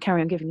we don't want to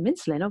carry on giving them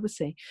insulin,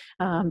 obviously,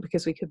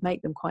 because we could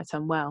make them quite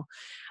unwell.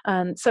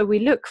 And so we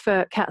look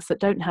for cats that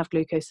don't have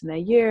glucose in their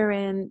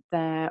urine.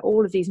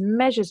 All of these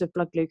measures of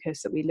blood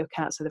glucose that we look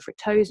at, so the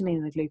fructosamine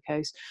and the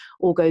glucose,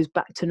 all goes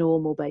back to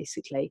normal,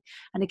 basically.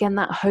 And again,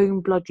 that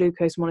home blood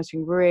glucose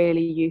monitoring,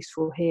 really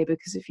useful here,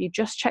 because if you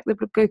just check the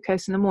blood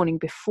glucose in the morning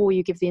before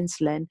you give the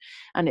insulin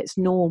and it's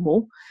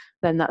normal,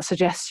 then that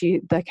suggests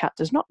the cat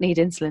does not need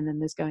insulin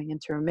and is going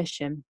into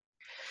remission.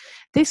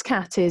 This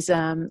cat is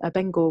a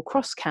Bengal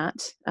cross cat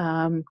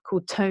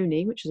called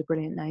Tony, which is a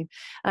brilliant name.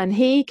 And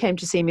he came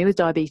to see me with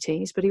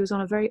diabetes, but he was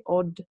on a very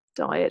odd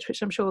diet,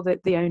 which I'm sure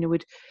that the owner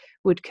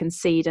would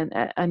concede.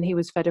 And he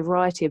was fed a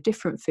variety of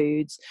different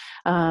foods.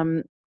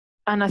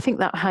 And I think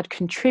that had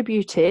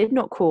contributed,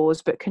 not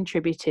caused, but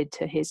contributed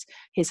to his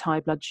high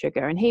blood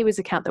sugar. And he was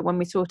a cat that when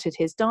we sorted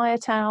his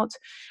diet out,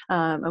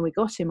 and we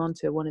got him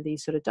onto one of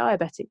these sort of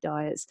diabetic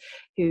diets,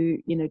 who,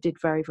 did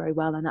very, very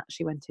well and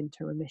actually went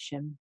into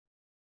remission.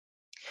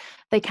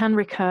 They can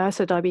recur,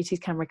 so diabetes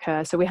can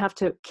recur. So we have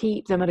to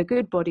keep them at a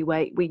good body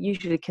weight. We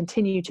usually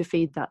continue to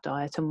feed that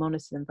diet and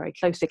monitor them very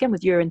closely, again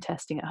with urine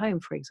testing at home,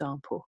 for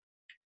example.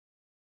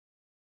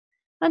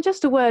 And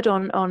just a word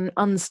on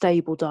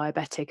unstable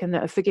diabetic,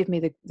 and forgive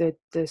me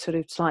the sort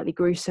of slightly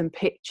gruesome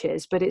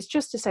pictures, but it's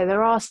just to say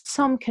there are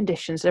some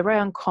conditions that are very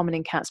uncommon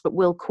in cats, but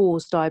will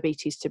cause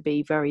diabetes to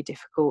be very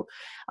difficult.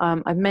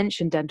 I've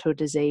mentioned dental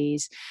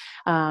disease.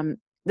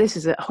 This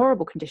is a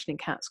horrible condition in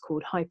cats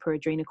called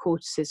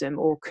hyperadrenocorticism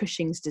or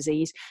Cushing's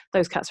disease.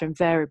 Those cats are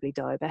invariably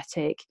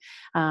diabetic.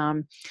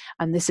 And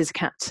this is a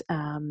cat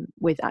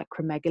with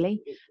acromegaly.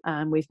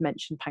 We've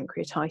mentioned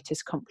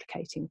pancreatitis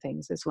complicating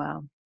things as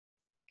well.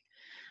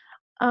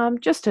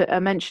 Just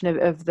a mention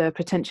of the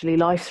potentially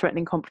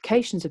life-threatening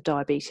complications of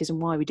diabetes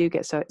and why we do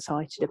get so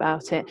excited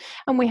about it.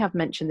 And we have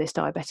mentioned this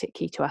diabetic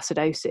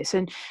ketoacidosis.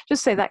 And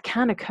just say that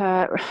can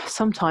occur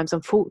sometimes,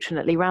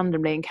 unfortunately,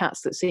 randomly in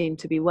cats that seem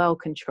to be well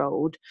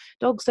controlled.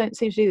 Dogs don't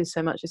seem to do this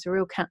so much. It's a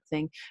real cat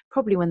thing,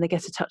 probably when they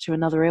get a touch of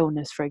another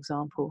illness, for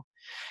example.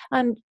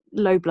 And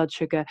low blood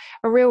sugar,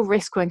 a real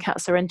risk when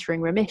cats are entering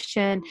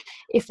remission.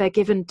 If they're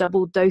given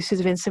double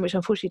doses of insulin, which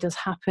unfortunately does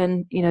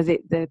happen,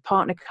 the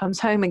partner comes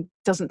home and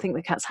doesn't think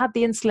the cat's had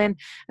the insulin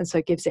and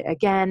so gives it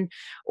again,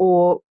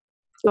 or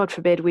God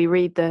forbid we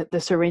read the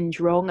syringe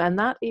wrong, and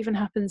that even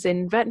happens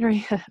in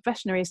veterinary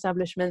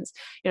establishments.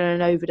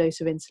 An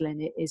overdose of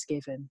insulin is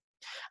given.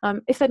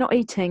 If they're not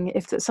eating,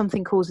 if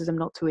something causes them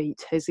not to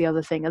eat is the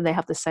other thing, and they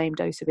have the same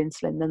dose of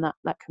insulin, then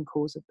that can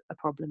cause a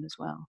problem as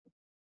well.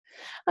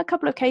 A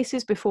couple of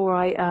cases before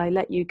I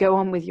let you go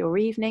on with your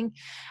evening.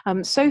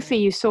 Sophie,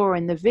 you saw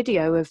in the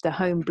video of the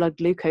home blood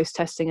glucose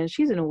testing, and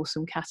she's an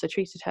awesome cat. I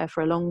treated her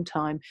for a long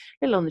time,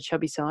 a little on the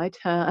chubby side,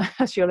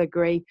 as you'll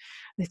agree.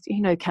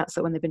 Cats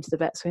that when they've been to the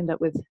vets,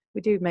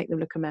 we do make them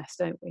look a mess,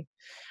 don't we?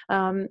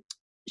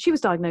 She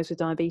was diagnosed with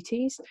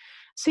diabetes,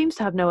 seems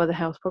to have no other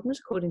health problems,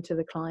 according to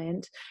the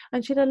client.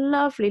 And she had a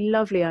lovely,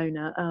 lovely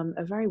owner,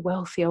 a very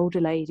wealthy older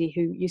lady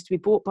who used to be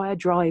bought by a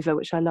driver,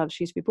 which I love.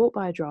 She used to be bought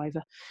by a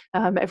driver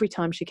every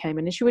time she came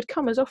in, and she would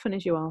come as often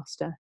as you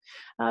asked her.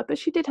 But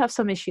she did have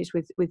some issues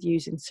with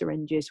using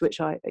syringes, which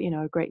I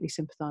greatly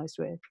sympathised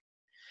with.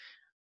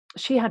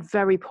 She had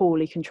very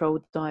poorly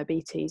controlled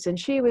diabetes, and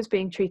she was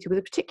being treated with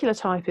a particular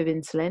type of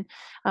insulin,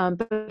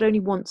 but only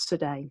once a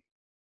day.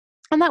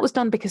 And that was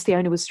done because the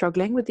owner was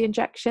struggling with the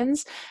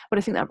injections, but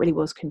I think that really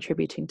was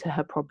contributing to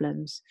her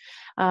problems.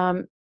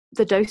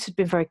 The dose had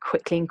been very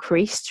quickly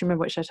increased.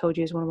 Remember, which I told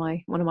you is one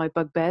of my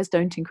bugbears.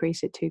 Don't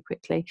increase it too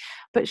quickly.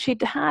 But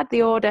she'd had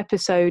the odd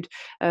episode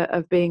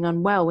of being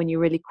unwell when you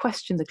really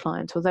questioned the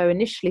client. Although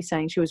initially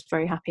saying she was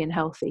very happy and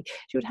healthy,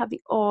 she would have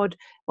the odd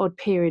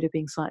period of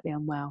being slightly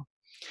unwell.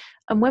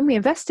 And when we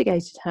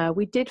investigated her,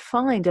 we did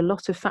find a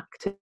lot of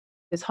factors.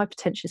 There's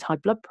hypertension, high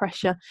blood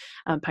pressure,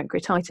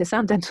 pancreatitis,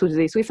 and dental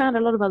disease. We found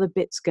a lot of other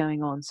bits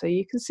going on. So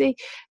you can see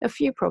a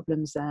few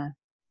problems there.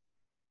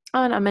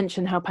 And I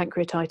mentioned how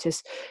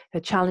pancreatitis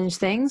challenged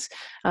things.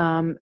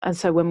 And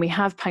so when we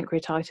have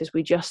pancreatitis,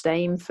 we just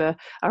aim for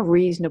a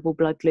reasonable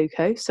blood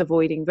glucose,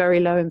 avoiding very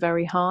low and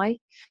very high.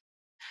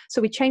 So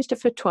we changed her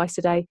for twice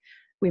a day.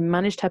 We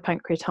managed her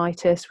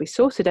pancreatitis, we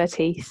sorted her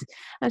teeth,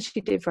 and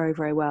she did very,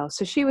 very well.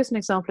 So she was an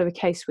example of a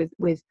case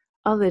with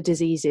other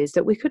diseases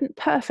that we couldn't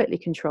perfectly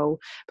control,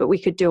 but we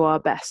could do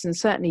our best. And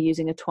certainly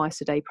using a twice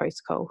a day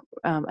protocol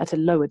at a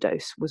lower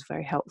dose was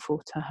very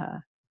helpful to her.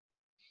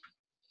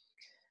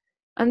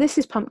 And this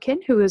is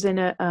Pumpkin, who was in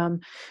a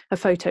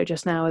photo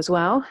just now as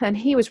well. And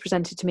he was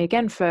presented to me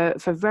again for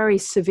very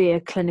severe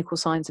clinical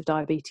signs of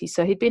diabetes.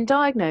 So he'd been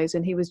diagnosed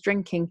and he was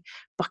drinking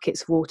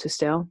buckets of water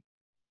still.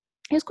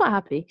 He was quite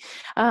happy,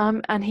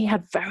 and he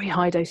had very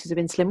high doses of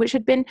insulin, which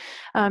had been,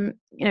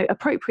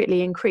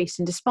 appropriately increased.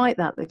 And despite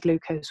that, the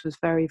glucose was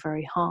very,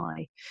 very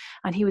high,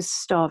 and he was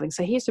starving.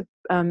 So he used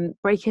to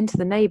break into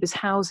the neighbours'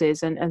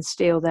 houses and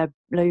steal their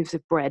loaves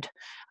of bread.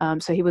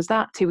 So he was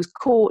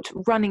caught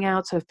running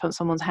out of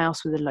someone's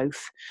house with a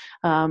loaf.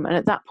 And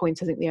at that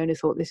point, I think the owner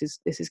thought this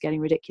is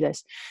getting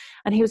ridiculous,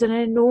 and he was on an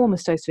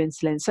enormous dose of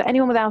insulin. So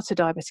anyone without a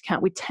diabetic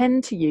cat, we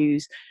tend to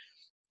use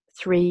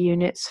 3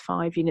 units,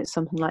 5 units,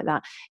 something like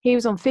that. He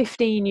was on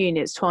 15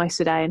 units twice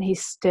a day, and he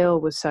still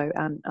was so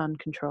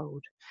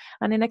uncontrolled.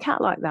 And in a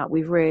cat like that,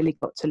 we've really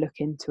got to look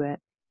into it.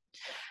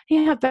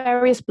 He had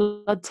various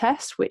blood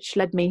tests, which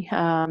led me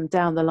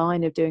down the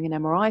line of doing an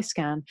MRI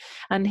scan.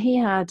 And he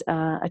had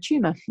a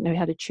tumour. He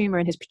had a tumour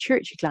in his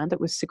pituitary gland that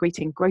was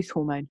secreting growth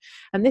hormone.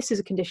 And this is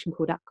a condition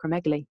called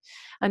acromegaly.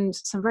 And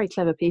some very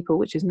clever people,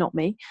 which is not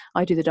me,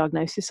 I do the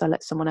diagnosis, I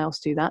let someone else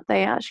do that.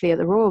 They actually, at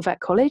the Royal Vet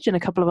College and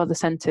a couple of other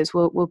centres,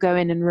 will go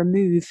in and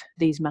remove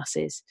these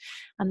masses.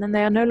 And then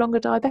they are no longer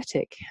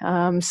diabetic.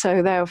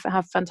 So they'll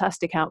have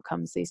fantastic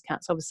outcomes, these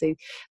cats. Obviously,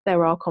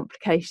 there are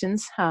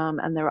complications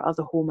and there are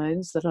other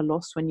hormones that are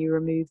lost when you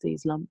remove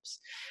these lumps.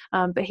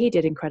 But he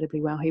did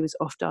incredibly well. He was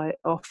off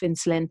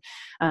insulin,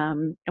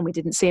 and we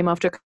didn't see him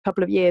after a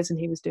couple of years, and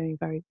he was doing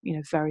very,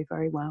 very,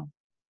 very well.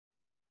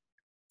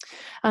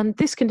 And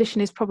this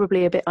condition is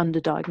probably a bit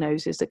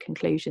underdiagnosed as the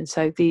conclusion.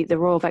 So the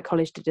Royal Vet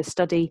College did a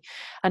study,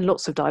 and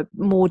lots of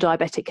more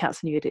diabetic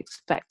cats than you'd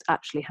expect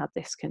actually had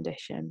this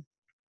condition.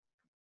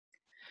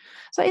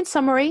 So in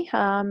summary,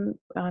 and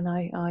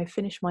I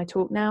finish my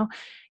talk now,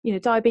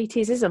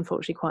 diabetes is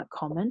unfortunately quite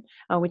common.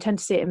 We tend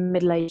to see it in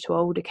middle-aged to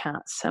older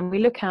cats, and we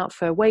look out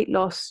for weight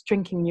loss,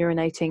 drinking,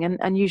 urinating,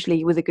 and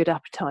usually with a good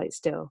appetite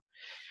still.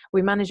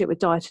 We manage it with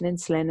diet and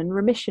insulin, and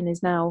remission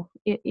is now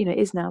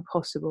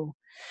possible.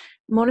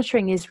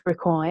 Monitoring is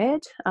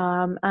required,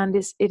 and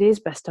it is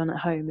best done at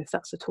home if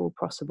that's at all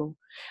possible.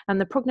 And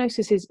the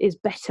prognosis is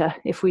better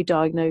if we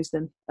diagnose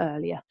them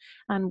earlier.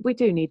 And we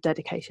do need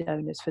dedicated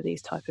owners for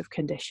these type of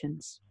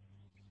conditions.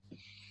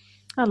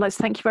 I'd like to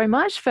thank you very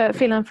much for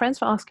Feline Friends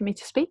for asking me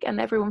to speak,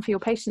 and everyone for your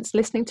patience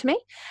listening to me.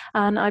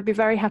 And I'd be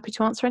very happy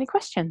to answer any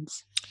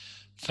questions.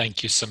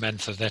 Thank you,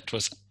 Samantha. That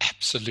was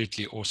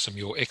absolutely awesome.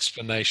 Your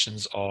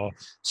explanations are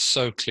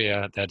so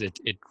clear that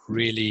it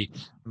really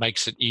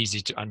makes it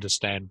easy to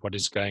understand what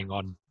is going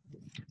on.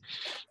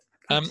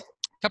 A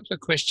couple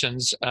of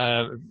questions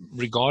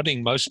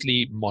regarding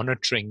mostly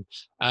monitoring.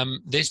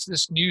 There's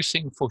this new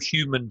thing for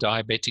human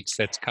diabetics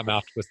that's come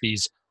out with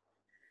these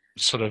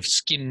sort of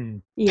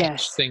skin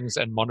patch things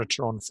and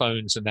monitor on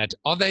phones and that.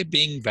 Are they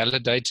being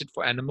validated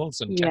for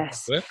animals and can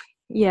they work?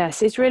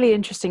 Yes, it's really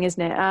interesting, isn't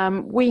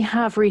it? We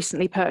have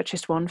recently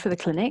purchased one for the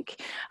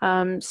clinic.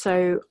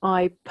 So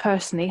I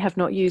personally have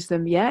not used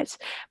them yet,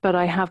 but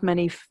I have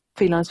many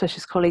feline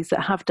specialist colleagues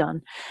that have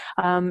done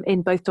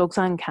in both dogs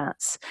and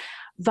cats.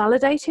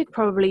 Validated?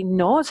 Probably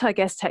not. I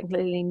guess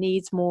technically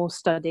needs more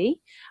study.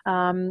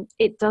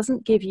 It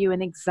doesn't give you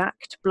an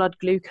exact blood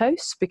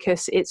glucose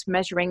because it's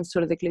measuring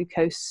sort of the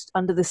glucose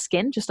under the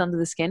skin, just under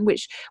the skin,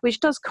 which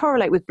does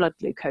correlate with blood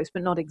glucose,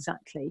 but not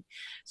exactly.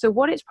 So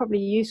what it's probably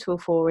useful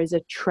for is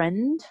a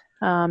trend.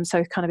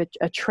 So kind of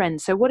a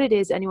trend. So what it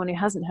is, anyone who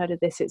hasn't heard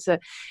of this, it's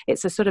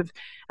a sort of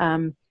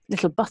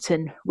little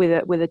button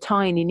with a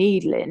tiny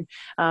needle in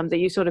that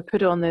you sort of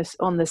put on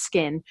the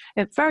skin.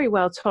 It's very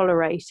well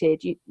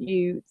tolerated.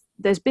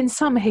 There's been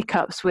some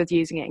hiccups with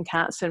using it in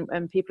cats,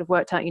 and people have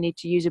worked out you need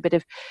to use a bit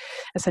of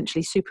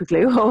essentially super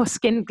glue or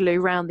skin glue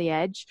around the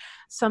edge.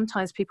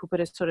 Sometimes people put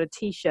a sort of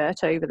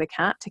t-shirt over the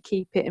cat to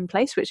keep it in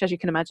place, which, as you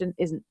can imagine,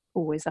 isn't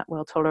always that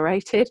well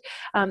tolerated.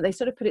 They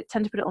sort of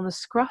tend to put it on the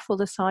scruff or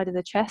the side of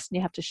the chest, and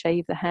you have to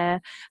shave the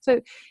hair. So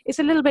it's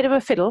a little bit of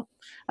a fiddle.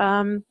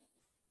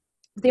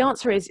 The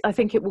answer is, I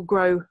think it will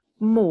grow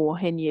more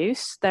in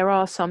use. There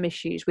are some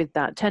issues with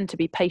that, tend to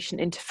be patient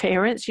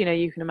interference.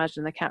 You can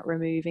imagine the cat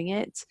removing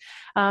it,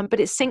 but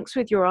it syncs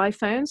with your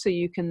iPhone, so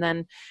you can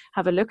then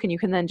have a look and you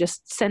can then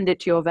just send it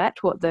to your vet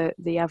what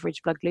the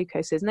average blood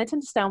glucose is, and they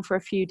tend to stay on for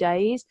a few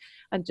days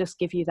and just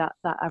give you that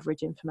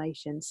average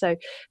information. So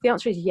the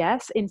answer is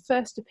yes. In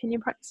first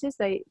opinion practices,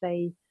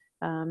 they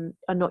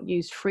are not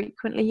used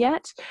frequently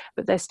yet,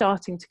 but they're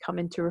starting to come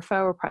into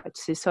referral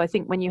practices. So I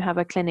think when you have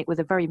a clinic with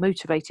a very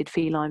motivated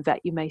feline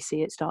vet, you may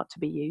see it start to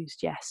be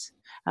used, yes.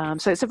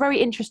 So it's a very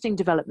interesting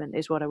development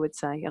is what I would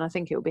say, and I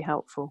think it will be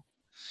helpful.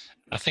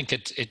 I think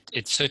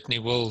it certainly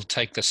will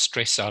take the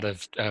stress out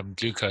of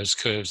glucose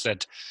curves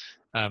that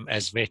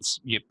as vets,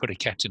 you put a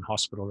cat in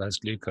hospital, those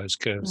glucose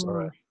curves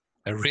are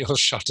a real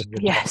shot in the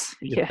dark.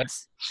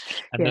 Yes.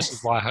 And this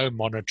is why home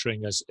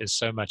monitoring is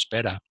so much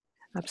better.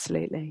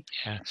 Absolutely.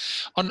 Yeah.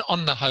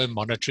 On the home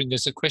monitoring,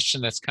 there's a question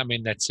that's come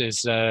in that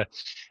says,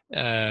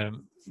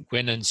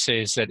 Gwenan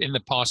says that in the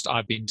past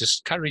I've been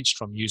discouraged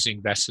from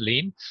using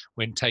Vaseline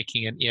when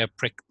taking an ear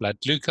prick blood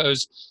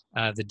glucose.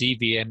 The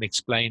DVM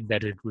explained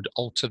that it would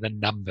alter the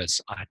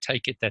numbers. I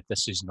take it that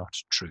this is not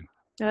true.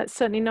 That's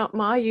certainly not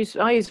I use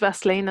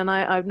Vaseline, and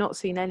I've not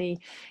seen any.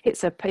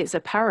 It's a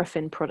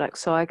paraffin product,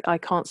 so I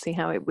can't see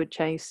how it would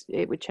change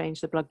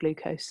the blood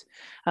glucose.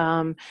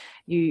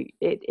 You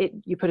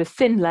put a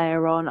thin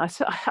layer on. I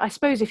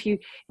suppose if you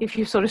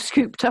sort of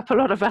scooped up a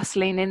lot of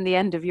Vaseline in the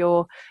end of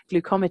your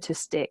glucometer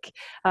stick,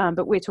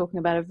 but we're talking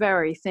about a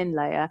very thin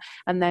layer,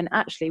 and then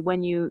actually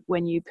when you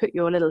put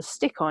your little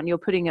stick on, you're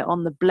putting it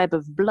on the bleb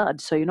of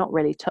blood, so you're not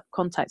really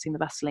contacting the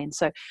Vaseline.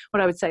 So what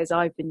I would say is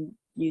I've been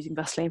using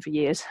Vaseline for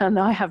years, and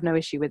I have no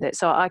issue with it.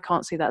 So I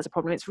can't see that as a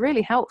problem. It's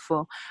really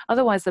helpful.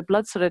 Otherwise, the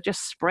blood sort of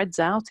just spreads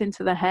out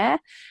into the hair,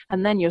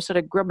 and then you're sort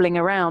of grubbling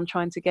around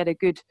trying to get a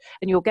good,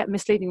 and you'll get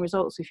misleading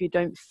results if you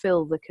don't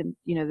fill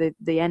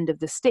the end of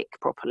the stick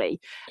properly.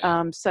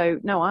 So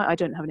no, I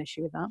don't have an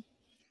issue with that.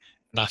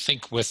 And I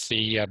think with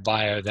the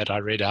bio that I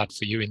read out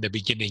for you in the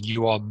beginning,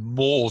 you are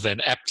more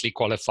than aptly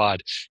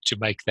qualified to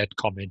make that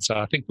comment. So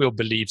I think we'll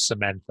believe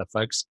Samantha,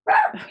 folks.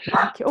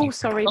 Oh,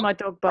 sorry, my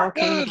dog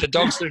barking. The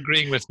dogs are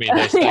agreeing with me.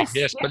 They're saying,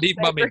 yes, believe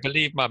mummy,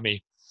 believe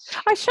mummy.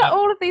 I shut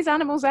all of these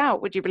animals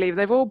out, would you believe?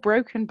 They've all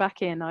broken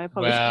back in. I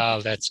apologize. Well,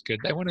 that's good.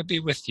 They want to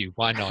be with you.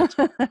 Why not?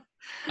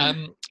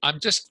 I'm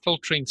just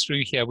filtering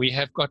through here. We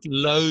have got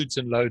loads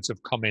and loads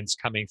of comments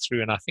coming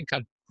through, and I think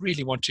I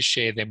really want to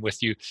share them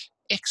with you.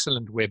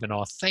 Excellent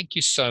webinar. Thank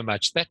you so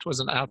much. That was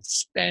an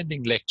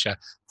outstanding lecture.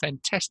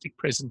 Fantastic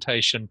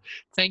presentation.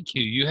 Thank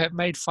you. You have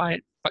made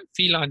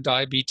feline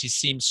diabetes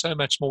seem so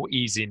much more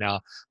easy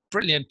now.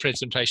 Brilliant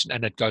presentation,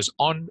 and it goes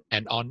on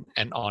and on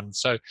and on.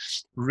 So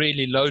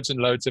really loads and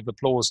loads of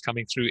applause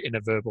coming through in a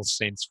verbal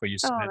sense for you,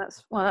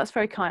 Samantha. That's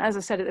very kind. As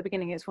I said at the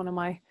beginning, it's one of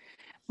my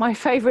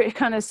favorite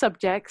kind of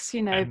subjects,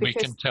 and because we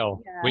can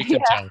tell. We can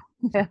tell.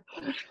 Yeah.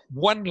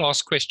 One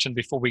last question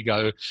before we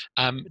go.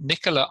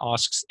 Nicola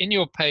asks, in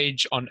your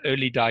page on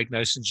early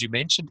diagnosis, you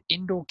mentioned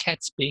indoor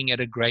cats being at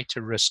a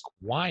greater risk.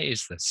 Why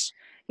is this?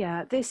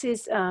 Yeah, this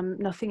is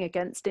nothing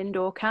against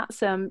indoor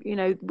cats.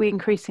 We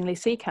increasingly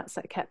see cats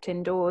that are kept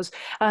indoors.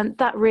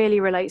 That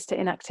really relates to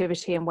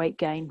inactivity and weight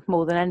gain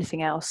more than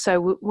anything else.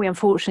 So we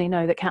unfortunately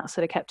know that cats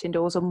that are kept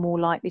indoors are more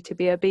likely to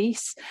be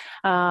obese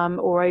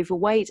or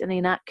overweight and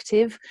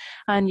inactive.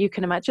 And you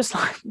can imagine,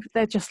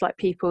 they're just like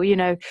people.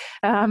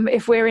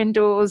 If we're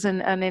indoors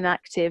and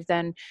inactive,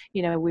 then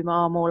we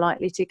are more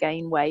likely to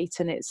gain weight,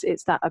 and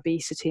it's that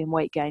obesity and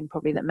weight gain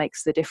probably that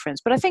makes the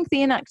difference. But I think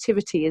the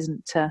inactivity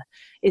isn't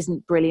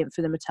brilliant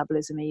for the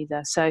metabolism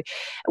either. So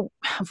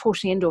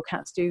unfortunately, indoor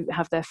cats do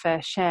have their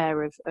fair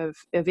share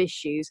of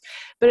issues,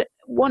 but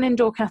one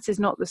indoor cat is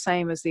not the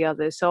same as the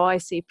others. So I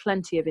see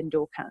plenty of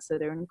indoor cats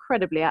that are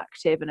incredibly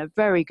active and a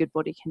very good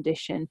body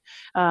condition,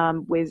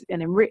 with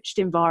an enriched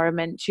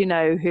environment,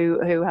 who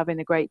are having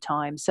a great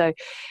time. So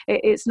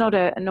it's not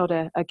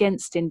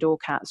against indoor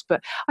cats,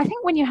 but I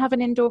think when you have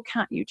an indoor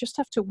cat, you just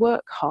have to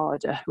work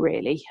harder,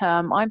 really.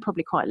 I'm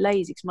probably quite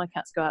lazy because my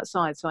cats go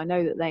outside, so I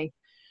know that they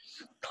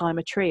climb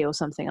a tree or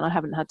something, and I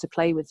haven't had to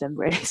play with them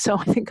really. So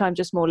I think I'm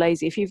just more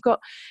lazy. If you've got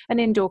an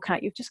indoor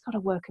cat, you've just got to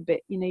work a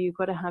bit. You've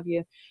got to have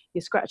your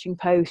scratching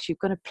posts. You've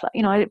got to play.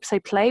 I say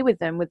play with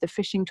them with the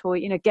fishing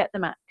toy. Get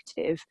them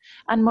active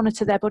and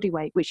monitor their body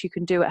weight, which you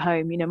can do at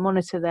home.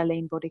 Monitor their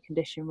lean body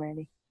condition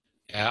really.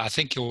 I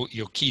think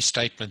your key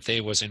statement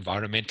there was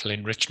environmental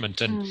enrichment.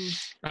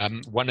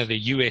 And one of the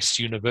US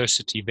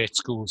university vet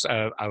schools,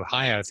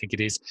 Ohio, I think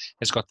it is,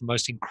 has got the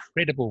most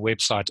incredible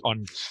website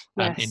on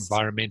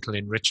environmental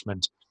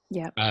enrichment.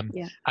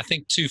 I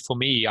think too, for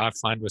me, I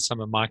find with some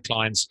of my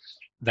clients,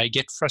 they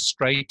get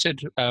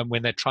frustrated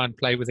when they try and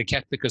play with a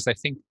cat because they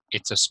think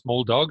it's a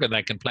small dog and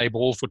they can play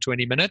ball for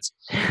 20 minutes.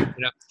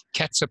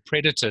 Cats are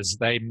predators.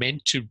 They're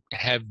meant to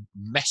have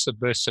massive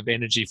bursts of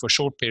energy for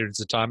short periods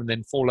of time and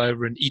then fall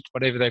over and eat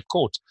whatever they've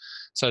caught.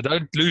 So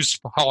don't lose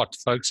heart,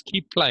 folks.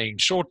 Keep playing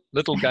short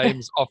little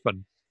games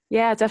often.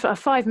 Yeah, definitely.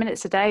 5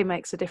 minutes a day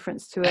makes a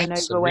difference to an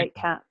overweight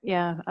cat.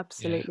 Yeah,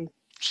 absolutely. Yeah.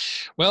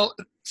 Well,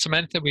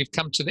 Samantha, we've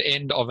come to the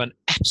end of an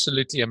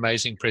absolutely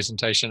amazing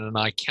presentation, and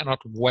I cannot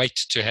wait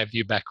to have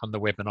you back on the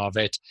webinar,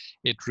 Vet.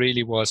 It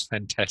really was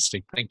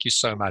fantastic. Thank you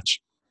so much.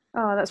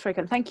 Oh, that's very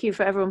good. Thank you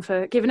for everyone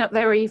for giving up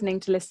their evening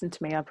to listen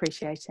to me. I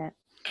appreciate it.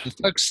 And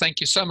folks,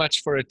 thank you so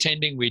much for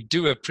attending. We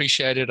do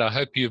appreciate it. I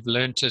hope you've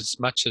learned as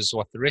much as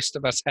what the rest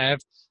of us have.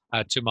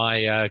 To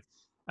my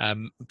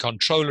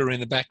controller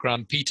in the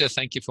background, Peter,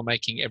 thank you for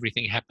making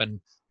everything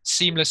happen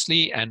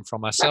seamlessly. And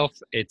from myself,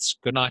 it's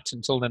good night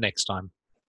until the next time.